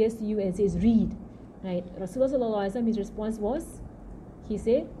 appears to you and says, read. Rasulullah sallallahu alaihi wasallam, his response was, he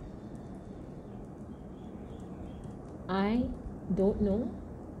said, I don't know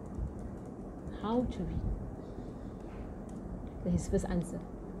how to read. That's his first answer.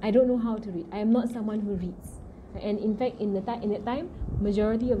 I don't know how to read. I am not someone who reads. And in fact, in that time,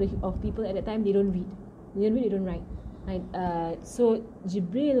 majority of people at that time, they don't read. They don't write. So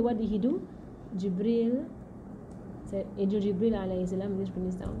Jibril, what did he do? Jibril said, Angel Jibril alayhi salam, let's bring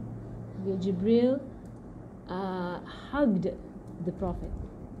this down. Jibril hugged the Prophet.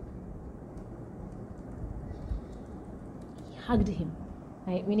 He hugged him.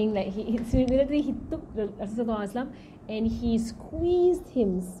 Meaning like he took the Rasulullah and he squeezed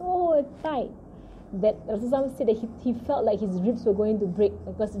him so tight that Rasulullah said that he felt like his ribs were going to break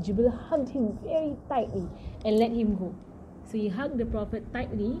because Jibril hugged him very tightly and let him go. So he hugged the Prophet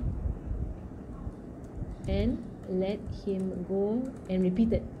tightly and let him go and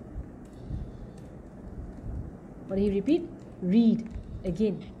repeated. What did he repeat? Read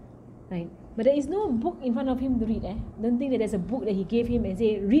again. Right? But there is no book in front of him to read. Don't think that there's a book that he gave him and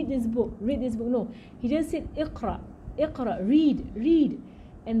say, read this book, read this book. No. He just said, Iqra, Iqra, read.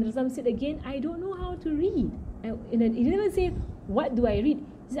 And Rasul said again, I don't know how to read. He didn't even say, what do I read?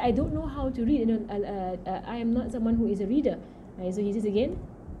 He said, I don't know how to read. I am not someone who is a reader. So he says again,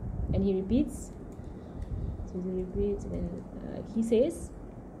 and he repeats. So he repeats, and he says,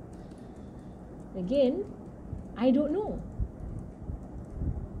 again, I don't know.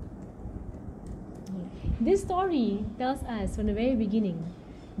 This story tells us from the very beginning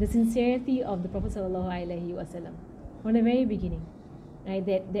the sincerity of the Prophet ﷺ. From the very beginning, right?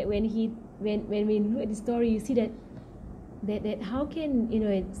 That when we look at the story, you see that how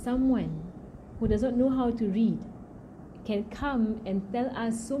can someone who does not know how to read can come and tell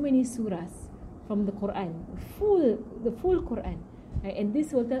us so many surahs from the Quran, the full Quran, right? And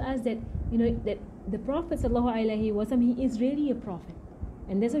this will tell us that that the Prophet ﷺ, he is really a prophet.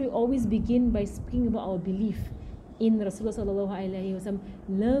 And that's why we always begin by speaking about our belief in Rasulullah sallallahu alaihi wasallam,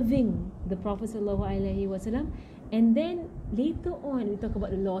 loving the Prophet sallallahu alaihi wasallam, and then later on we talk about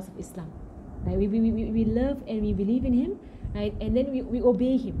the laws of Islam. Right? We love and we believe in him, right? And then we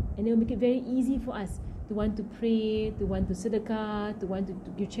obey him, and it will make it very easy for us to want to pray, to want to sedekah, to want to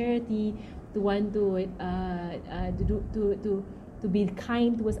give charity, to want to be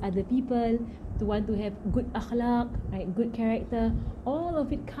kind towards other people, to want to have good akhlaq, right, good character. All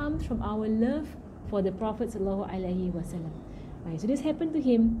of it comes from our love for the Prophet sallallahu alaihi wasallam. Right, so this happened to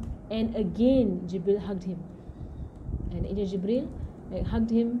him, and again Jibril hugged him, and Angel Jibril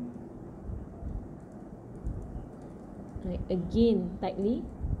hugged him, right, again tightly,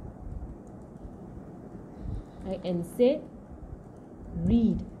 right, and said,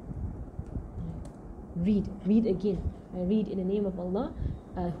 read again. Read in the name of Allah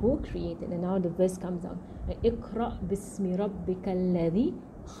who created. And now the verse comes down. Iqra bismi rabbikal ladhi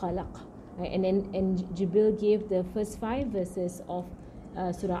khalaq. And Jibril gave the first 5 verses of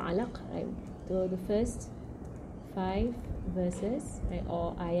Surah Alaq. Right? So the first 5 verses, right,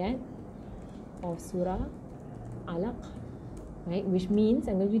 or ayat of Surah Alaq, right, which means,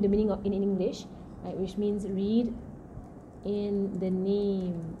 I'm going to read the meaning of in English, right, which means read in the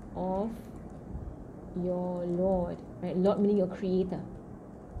name of your Lord, right? Lord meaning your creator,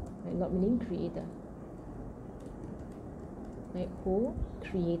 right? Lord meaning creator, right? Who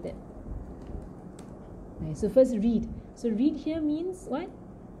created, right? So first read. So read here means what?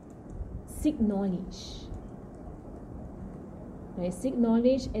 Seek knowledge, right? Seek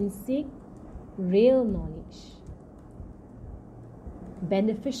knowledge and seek real knowledge,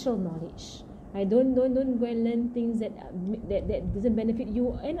 beneficial knowledge. Right? Don't go and learn things that doesn't benefit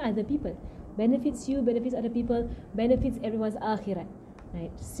you and other people. Benefits you, benefits other people, benefits everyone's akhirat. Right?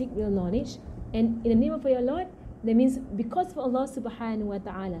 Seek real knowledge. And in the name of your Lord, that means because of Allah subhanahu wa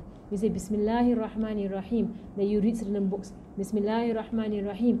ta'ala, you say Bismillahir Rahmanir Rahim, that you read certain books. Bismillahir Rahmanir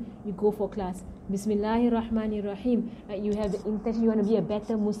Rahim, you go for class. Bismillahir Rahmanir Rahim, you have the intention, you want to be a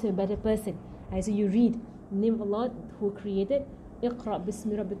better Muslim, better person. Right? So you read the name of Allah who created. Iqra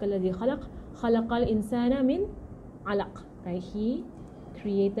bismi rabbikal ladhi khalaq, khalaqal insana min alaq. Right? He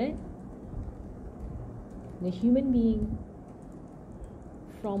created the human being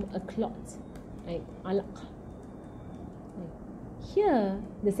from a clot, right? Alaq. Right. Here,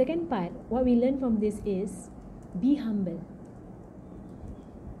 the second part, what we learn from this is be humble.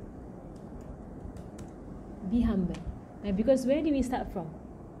 Be humble. Right? Because where do we start from?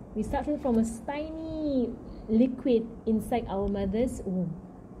 We started from a tiny liquid inside our mother's womb.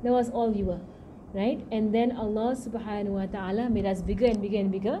 That was all we were, right? And then Allah subhanahu wa ta'ala made us bigger and bigger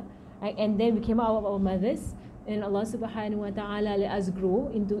and bigger. Right? And then we came out of our mothers, and Allah subhanahu wa ta'ala let us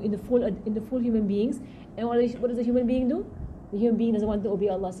grow into the full human beings. And what does a human being do? The human being doesn't want to obey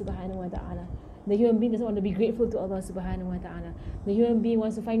Allah subhanahu wa ta'ala. The human being doesn't want to be grateful to Allah subhanahu wa ta'ala. The human being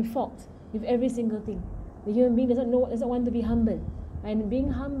wants to find fault with every single thing. The human being doesn't want to be humble. And being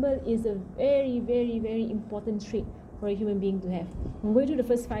humble is a very, very, very important trait for a human being to have. I'm going to do the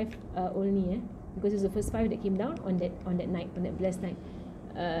first 5 only, because it's the first 5 that came down on that night, on that blessed night.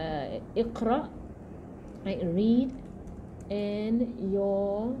 Iqra, right, read, and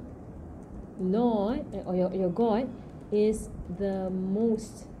your Lord or your God is the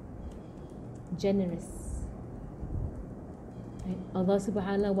most generous. Right? Allah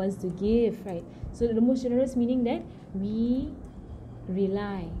subhanahu wants to give, right? So the most generous meaning that we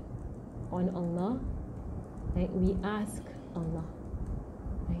rely on Allah, right? We ask Allah,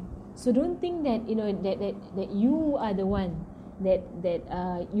 right? So don't think that that you are the one that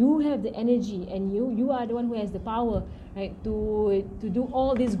you have the energy and you are the one who has the power, right, to do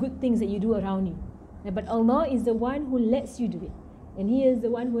all these good things that you do around you. Right? But Allah is the one who lets you do it, and He is the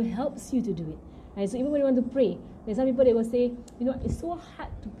one who helps you to do it. Right? So even when you want to pray, there's some people that will say, it's so hard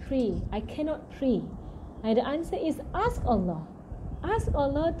to pray. I cannot pray. And the answer is ask Allah. Ask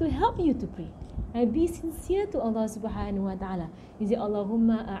Allah to help you to pray. And be sincere to Allah subhanahu wa ta'ala. You say,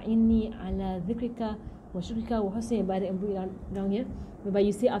 Allahumma a'inni ala dhikrika wa shukrika wa husni ibadah, and put it down here. Whereby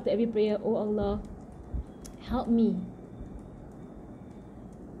you say after every prayer, Oh Allah, help me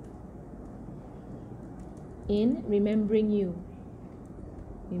in remembering you.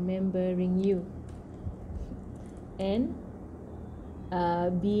 And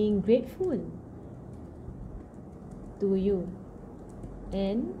being grateful to you,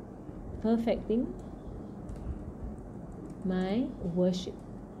 and perfecting my worship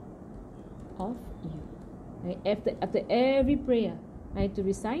of you. Right? After every prayer, I have to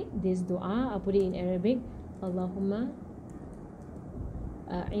recite this dua. I'll put it in Arabic. Allahumma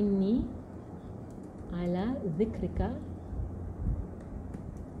a'inni ala dhikrika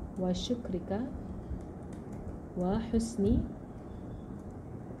wa shukrika wa husni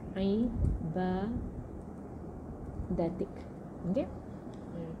ibadatik. Okay?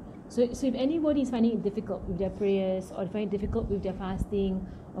 So if anybody is finding it difficult with their prayers, or finding it difficult with their fasting,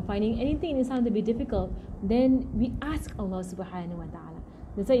 or finding anything in Islam to be difficult, then we ask Allah subhanahu wa ta'ala.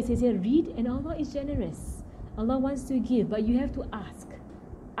 That's why it says here, read, and Allah is generous. Allah wants to give, but you have to ask.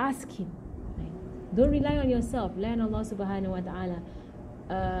 Ask Him. Right? Don't rely on yourself. Rely on Allah subhanahu wa ta'ala.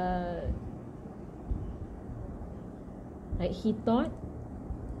 Right? He taught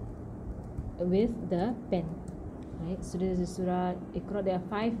with the pen. Right? So this is Surah Iqra. There are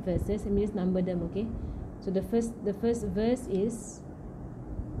 5 verses. Let me just number them, okay? So the first verse is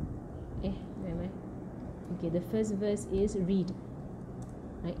where am I? Okay, the first verse is read.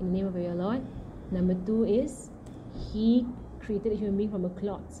 Right? In the name of your Lord. Number 2 is He created a human being from a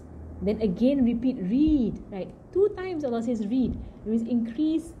cloth. Then again repeat, read. Right? 2 times Allah says read. It means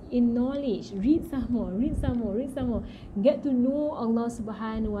increase in knowledge. Read some more, read some more, read some more. Get to know Allah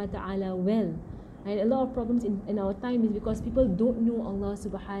subhanahu wa ta'ala well. And a lot of problems in our time is because people don't know Allah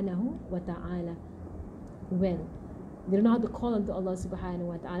subhanahu wa ta'ala well. They don't know how to call on to Allah subhanahu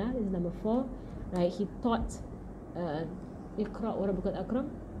wa ta'ala. This is number 4. Right? He taught Iqra wa rabbukal akram.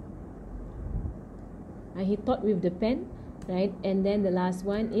 He taught with the pen. Right? And then the last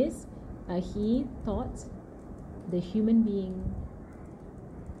one is He taught the human being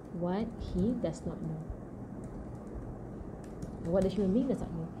what he does not know. What the human being does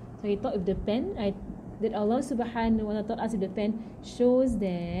not know. So He taught with the pen, right? That Allah subhanahu wa ta'ala taught us with the pen shows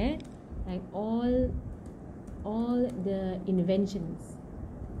that like all the inventions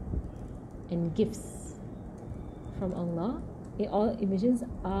and gifts from Allah, all inventions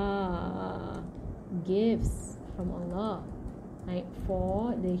are gifts from Allah, right?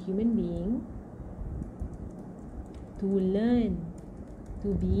 For the human being to learn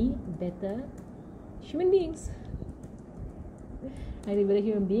to be better human beings. Better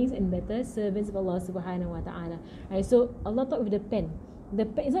human beings and better servants of Allah subhanahu wa ta'ala. Right, so Allah taught with the pen. The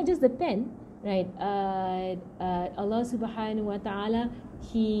pen, it's not just the pen, right? Allah subhanahu wa ta'ala,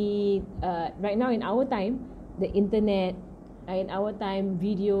 He right now in our time, the internet, in our time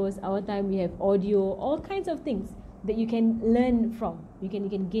videos, our time we have audio, all kinds of things that you can learn from, you can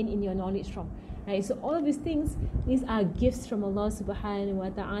gain in your knowledge from. Right, so all of these things, these are gifts from Allah subhanahu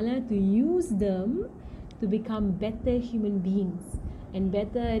wa ta'ala to use them to become better human beings and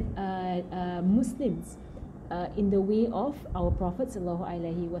better Muslims in the way of our Prophet sallallahu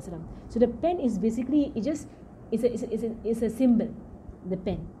alaihi wasallam. So the pen is basically it's a symbol, the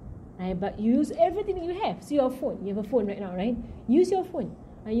pen, right? But you use everything that you have. So your phone, you have a phone right now, right? Use your phone.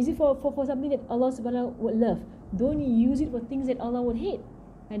 Use it for something that Allah subhanahu would love. Don't use it for things that Allah would hate.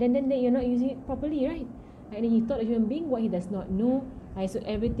 And then you're not using it properly, right? And then He taught a human being what he does not know. Right? So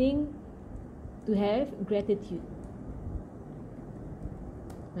everything to have gratitude,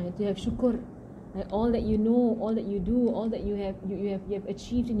 right? To have shukr, right? All that you know, all that you do, all that you have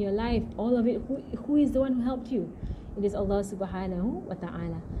achieved in your life, all of it. Who is the one who helped you? It is Allah subhanahu wa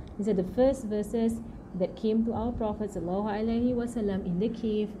ta'ala. These are the first verses that came to our Prophet sallallahu alaihi wasallam in the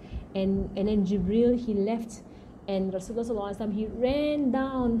cave, and then Jibril, he left. And Rasulullah sallallahu alaihi wasallam, he ran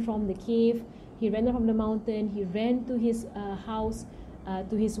down from the cave, he ran down from the mountain, he ran to his house,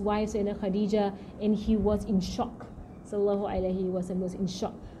 to his wife Sayyidina Khadija, and he was in shock. Sallallahu alaihi wasallam was in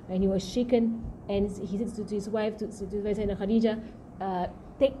shock, and he was shaken. And he said to his wife, to Sayyidina Khadija,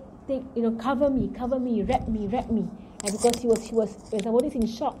 cover me, wrap me. And because he was when somebody's in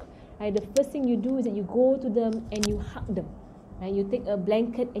shock, right, the first thing you do is that you go to them and you hug them. Right? You take a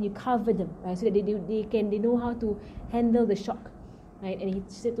blanket and you cover them, right, so that they know how to handle the shock. Right? And he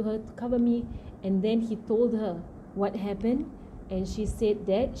said to her to cover me, and then he told her what happened, and she said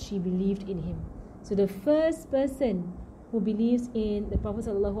that she believed in him. So the first person who believes in the Prophet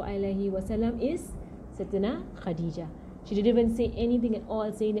ﷺ is Sayyidatina Khadijah. She didn't even say anything at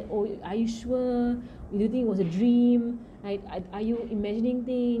all, saying that, oh, are you sure? Do you think it was a dream? Right? Are you imagining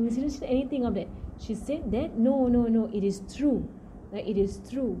things? She didn't say anything of that. She said that, no, it is true. Like, it is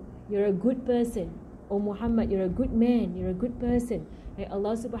true. You're a good person. Oh Muhammad, you're a good man. You're a good person. Right?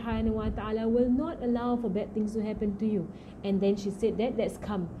 Allah subhanahu wa ta'ala will not allow for bad things to happen to you. And then she said that, let's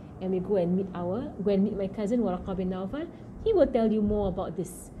come and we go and meet my cousin Waraqa bin Nawfal. He will tell you more about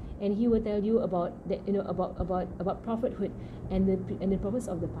this. And he will tell you about that, about prophethood and the prophets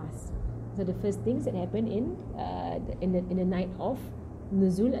of the past. So the first things that happened in the night of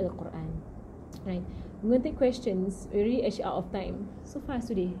Nuzul al-Quran. Right. I'm going to take questions. We're really actually out of time. So fast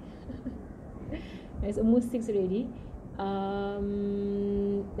today. It's almost 6 already.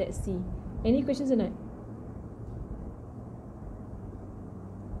 Let's see. Any questions or not?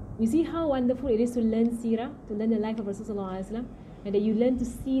 You see how wonderful it is to learn seerah, to learn the life of Rasulullah SAW, and that you learn to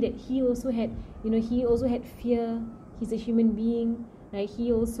see that he also had fear. He's a human being. Right?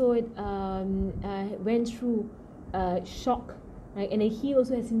 He also went through shock. Right? And then he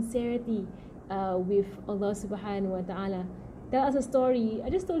also has sincerity with Allah subhanahu wa ta'ala. Tell us a story. I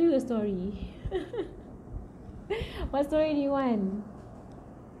just told you a story. What story do you want?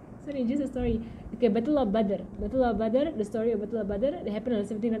 Sorry, just a story. Okay, Battle of Badr. The story of Battle of Badr, that happened on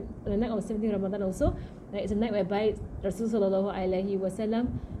the night of 17th Ramadan also. Right? It's a night whereby Rasulullah sallallahu alaihi wasallam.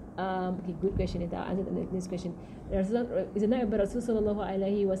 Okay, good question. I'll answer the next question. It's a night whereby Rasulullah sallallahu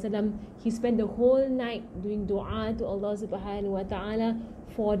alaihi wasallam, he spent the whole night doing dua to Allah subhanahu wa ta'ala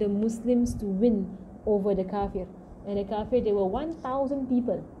for the Muslims to win over the kafir. And the kafir, there were 1,000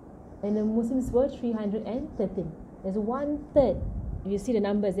 people, and the Muslims were 313. There's 1/3. If you see the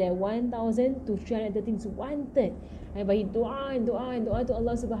numbers there, 1,000 to 313 is 1/3. Right? But he dua to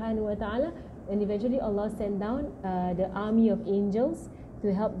Allah subhanahu wa ta'ala, and eventually Allah sent down the army of angels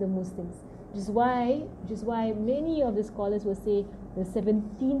to help the Muslims. Which is why many of the scholars will say the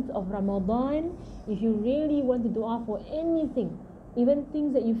 17th of Ramadan, if you really want to dua for anything, even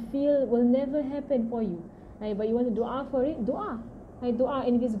things that you feel will never happen for you, right, but you want to dua for it, dua. Right, dua,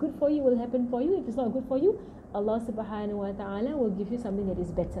 and if it's good for you, it will happen for you. If it's not good for you, Allah subhanahu wa ta'ala will give you something that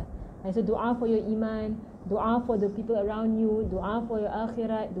is better. Right, so dua for your iman, dua for the people around you, dua for your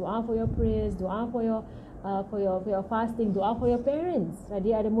akhirat, dua for your prayers, dua for your fasting, dua for your parents. Right,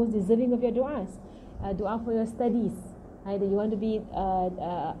 they are the most deserving of your duas. Dua for your studies. Right, that you want to be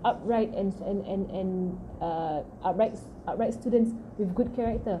upright and upright students with good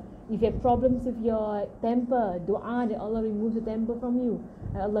character. If you have problems with your temper, dua that Allah removes the temper from you.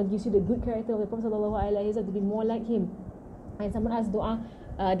 Allah gives you the good character of the Prophet ﷺ to be more like him. And someone asks dua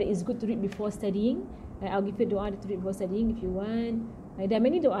that is good to read before studying. Right, I'll give you dua to read before studying if you want. Right, there are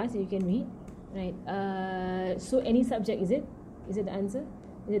many duas that you can read. Right. So any subject, is it? Is it the answer?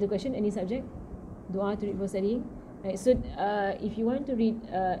 Is it the question? Any subject? Dua to read before studying. Right. So if you want to read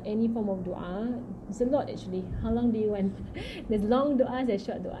any form of dua, it's a lot actually. How long do you want? There's long duas and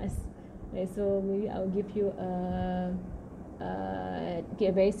short duas. Right. So maybe I'll give you a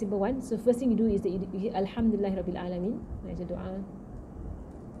very simple one. So first thing you do is that you Alhamdulillah Rabbil Alameen. Right. So dua.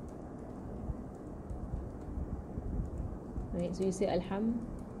 Right. So you say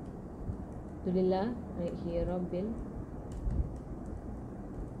Alhamdulillah. Right here, Rabbil.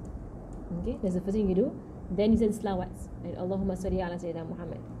 Okay. That's the first thing you do. Then you send salawats. Right? Allahumma salli ala Sayyidina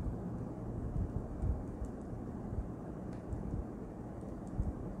Muhammad.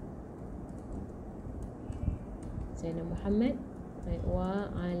 Sayyidina Muhammad. Right? Wa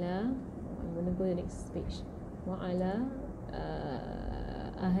ala. I'm going to go to the next page. Wa ala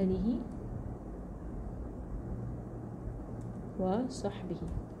ahlihi wa sahbihi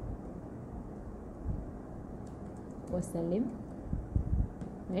wa sallim.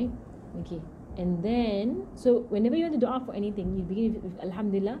 Right? Okay. And then, so whenever you want to dua for anything, you begin with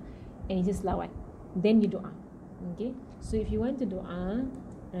Alhamdulillah and you say salawat. Then you dua. Okay? So if you want to dua,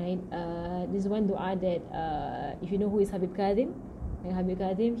 right, this is one dua that, if you know who is Habib Kadhim, right, Habib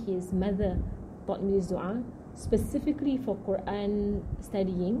Kadhim, his mother taught me this dua specifically for Quran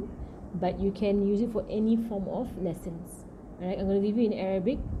studying, but you can use it for any form of lessons. Alright, I'm going to give you in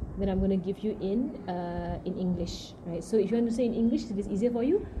Arabic, then I'm going to give you in English. Right? So if you want to say in English, if it's easier for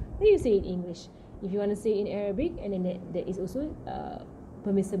you, then you say in English. If you want to say in Arabic, and then that is also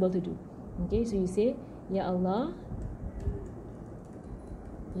permissible to do. Okay, so you say, Ya Allah,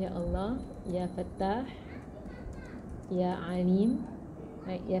 Ya Allah, Ya Fattah, Ya Alim,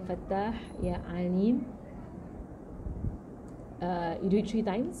 right? Ya Fattah, Ya Alim. You do it 3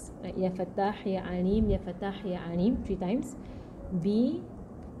 times, right? Ya Fattah, Ya Alim, Ya Fattah, Ya Alim, 3 times. Bi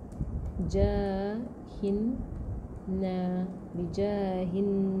jahin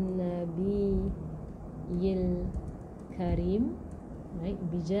nabiyil karim, right?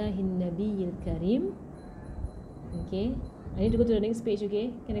 Bijahin nabiyil karim. Okay, I need to go to the next page.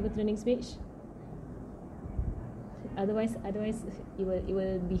 Okay, can I go to the next page? Otherwise it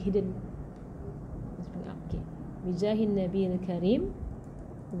will be hidden. Let's bring up. Okay, bijahin nabiyil karim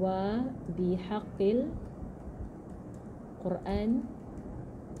wa bihaqqil Quran,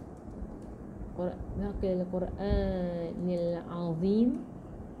 bihaqqil Quranil azim,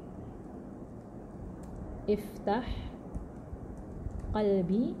 iftah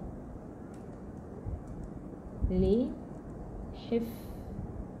qalbi li hifzil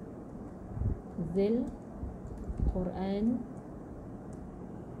Quran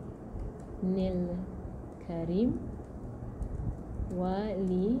nil karim wa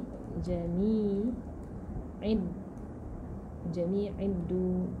li jami'id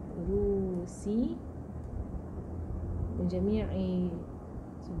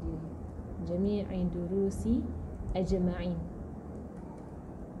durusi ajma'in.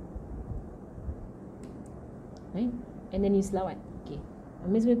 Right? And then you selawat. Okay,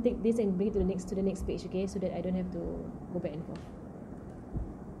 I'm just going to take this and bring it to the next page, okay, so that I don't have to go back and forth.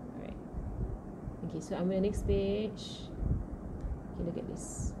 Alright. Okay, so I'm on the next page. Okay, look at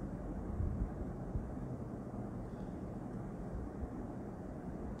this.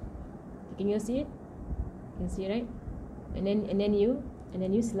 Okay, can you see it? You can see it, right? And then you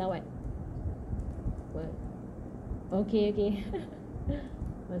selawat. What? Okay.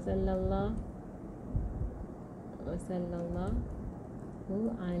 Wasallallahu ala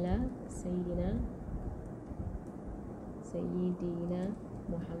Sayyidina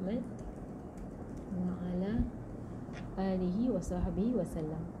Muhammad wa ala alihi wa sahbihi wa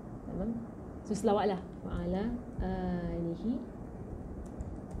sallam. Tamam? So selawat lah. Wa ala alihi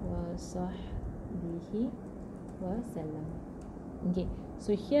wa sahbihi wa sallam. Okay,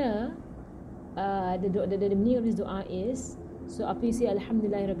 so here the meaning of this dua is, so after you say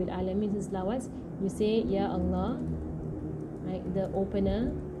Alhamdulillah Rabbil Alamin, this selawat, you say Ya Allah, right, the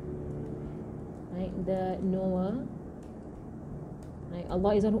opener, right, the knower, right?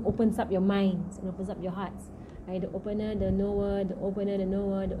 Allah is the one who opens up your minds and opens up your hearts, right? The opener, the knower, the opener, the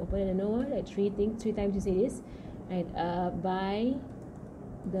knower, the opener, the knower, like 3 times you say this, right? By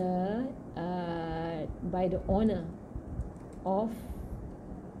the honor of,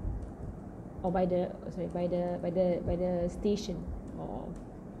 or by the station, or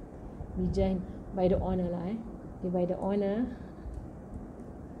bijan, by the honor lah, okay, by the honor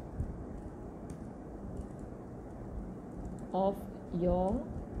of your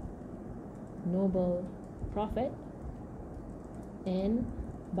noble prophet, and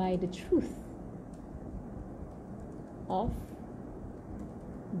by the truth of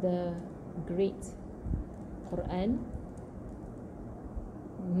the great Quran,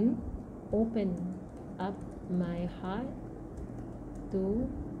 open up my heart to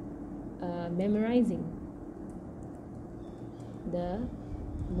memorizing the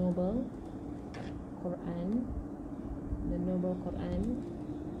noble Quran,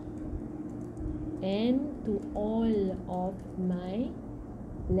 and to all of my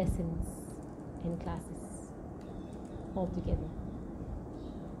lessons and classes all together.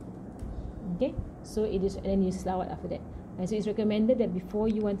 Okay, so it is, and then you selawat after that. And so it's recommended that before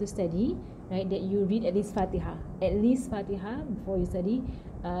you want to study, right, that you read at least Fatiha before you study,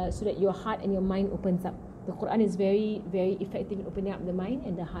 so that your heart and your mind opens up. The Quran is very, very effective in opening up the mind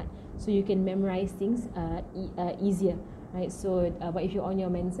and the heart, so you can memorize things easier, right? So but if you're on your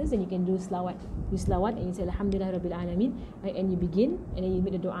menses, then you can do selawat. You selawat and you say Alhamdulillah Rabbil Alamin, right? And you begin, and then you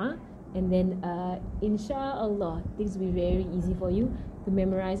make the dua, and then inshallah things will be very easy for you to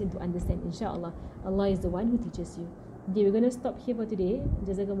memorize and to understand. Inshallah, Allah is the one who teaches you. Okay, we're going to stop here for today.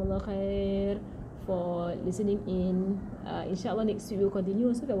 Jazakumullah khair for listening in. Inshallah next week we'll continue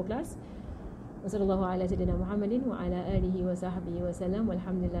also our class. Wassallallahu ala sayyidina Muhammadin wa ala alihi wa sahbihi wa sallam,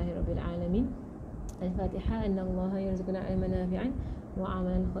 walhamdulillahi rabbil alamin. Al-Fatiha. Anna Allah yarzuquna ilman nafi'an wa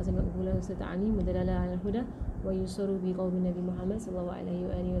amalan khalisan maqbulan wa ta'alim wa dalala ala al-huda wa yusaru bi qawmi Nabi Muhammad sallallahu alaihi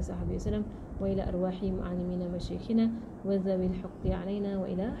wa alihi wa sahbihi wa sallam, wa ila arwahi mu'allimina masyayikhina wa dhawi al-haqqi alaina wa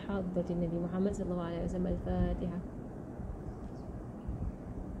ila hadratin Nabi Muhammad sallallahu alaihi wa sallam. Al-Fatiha.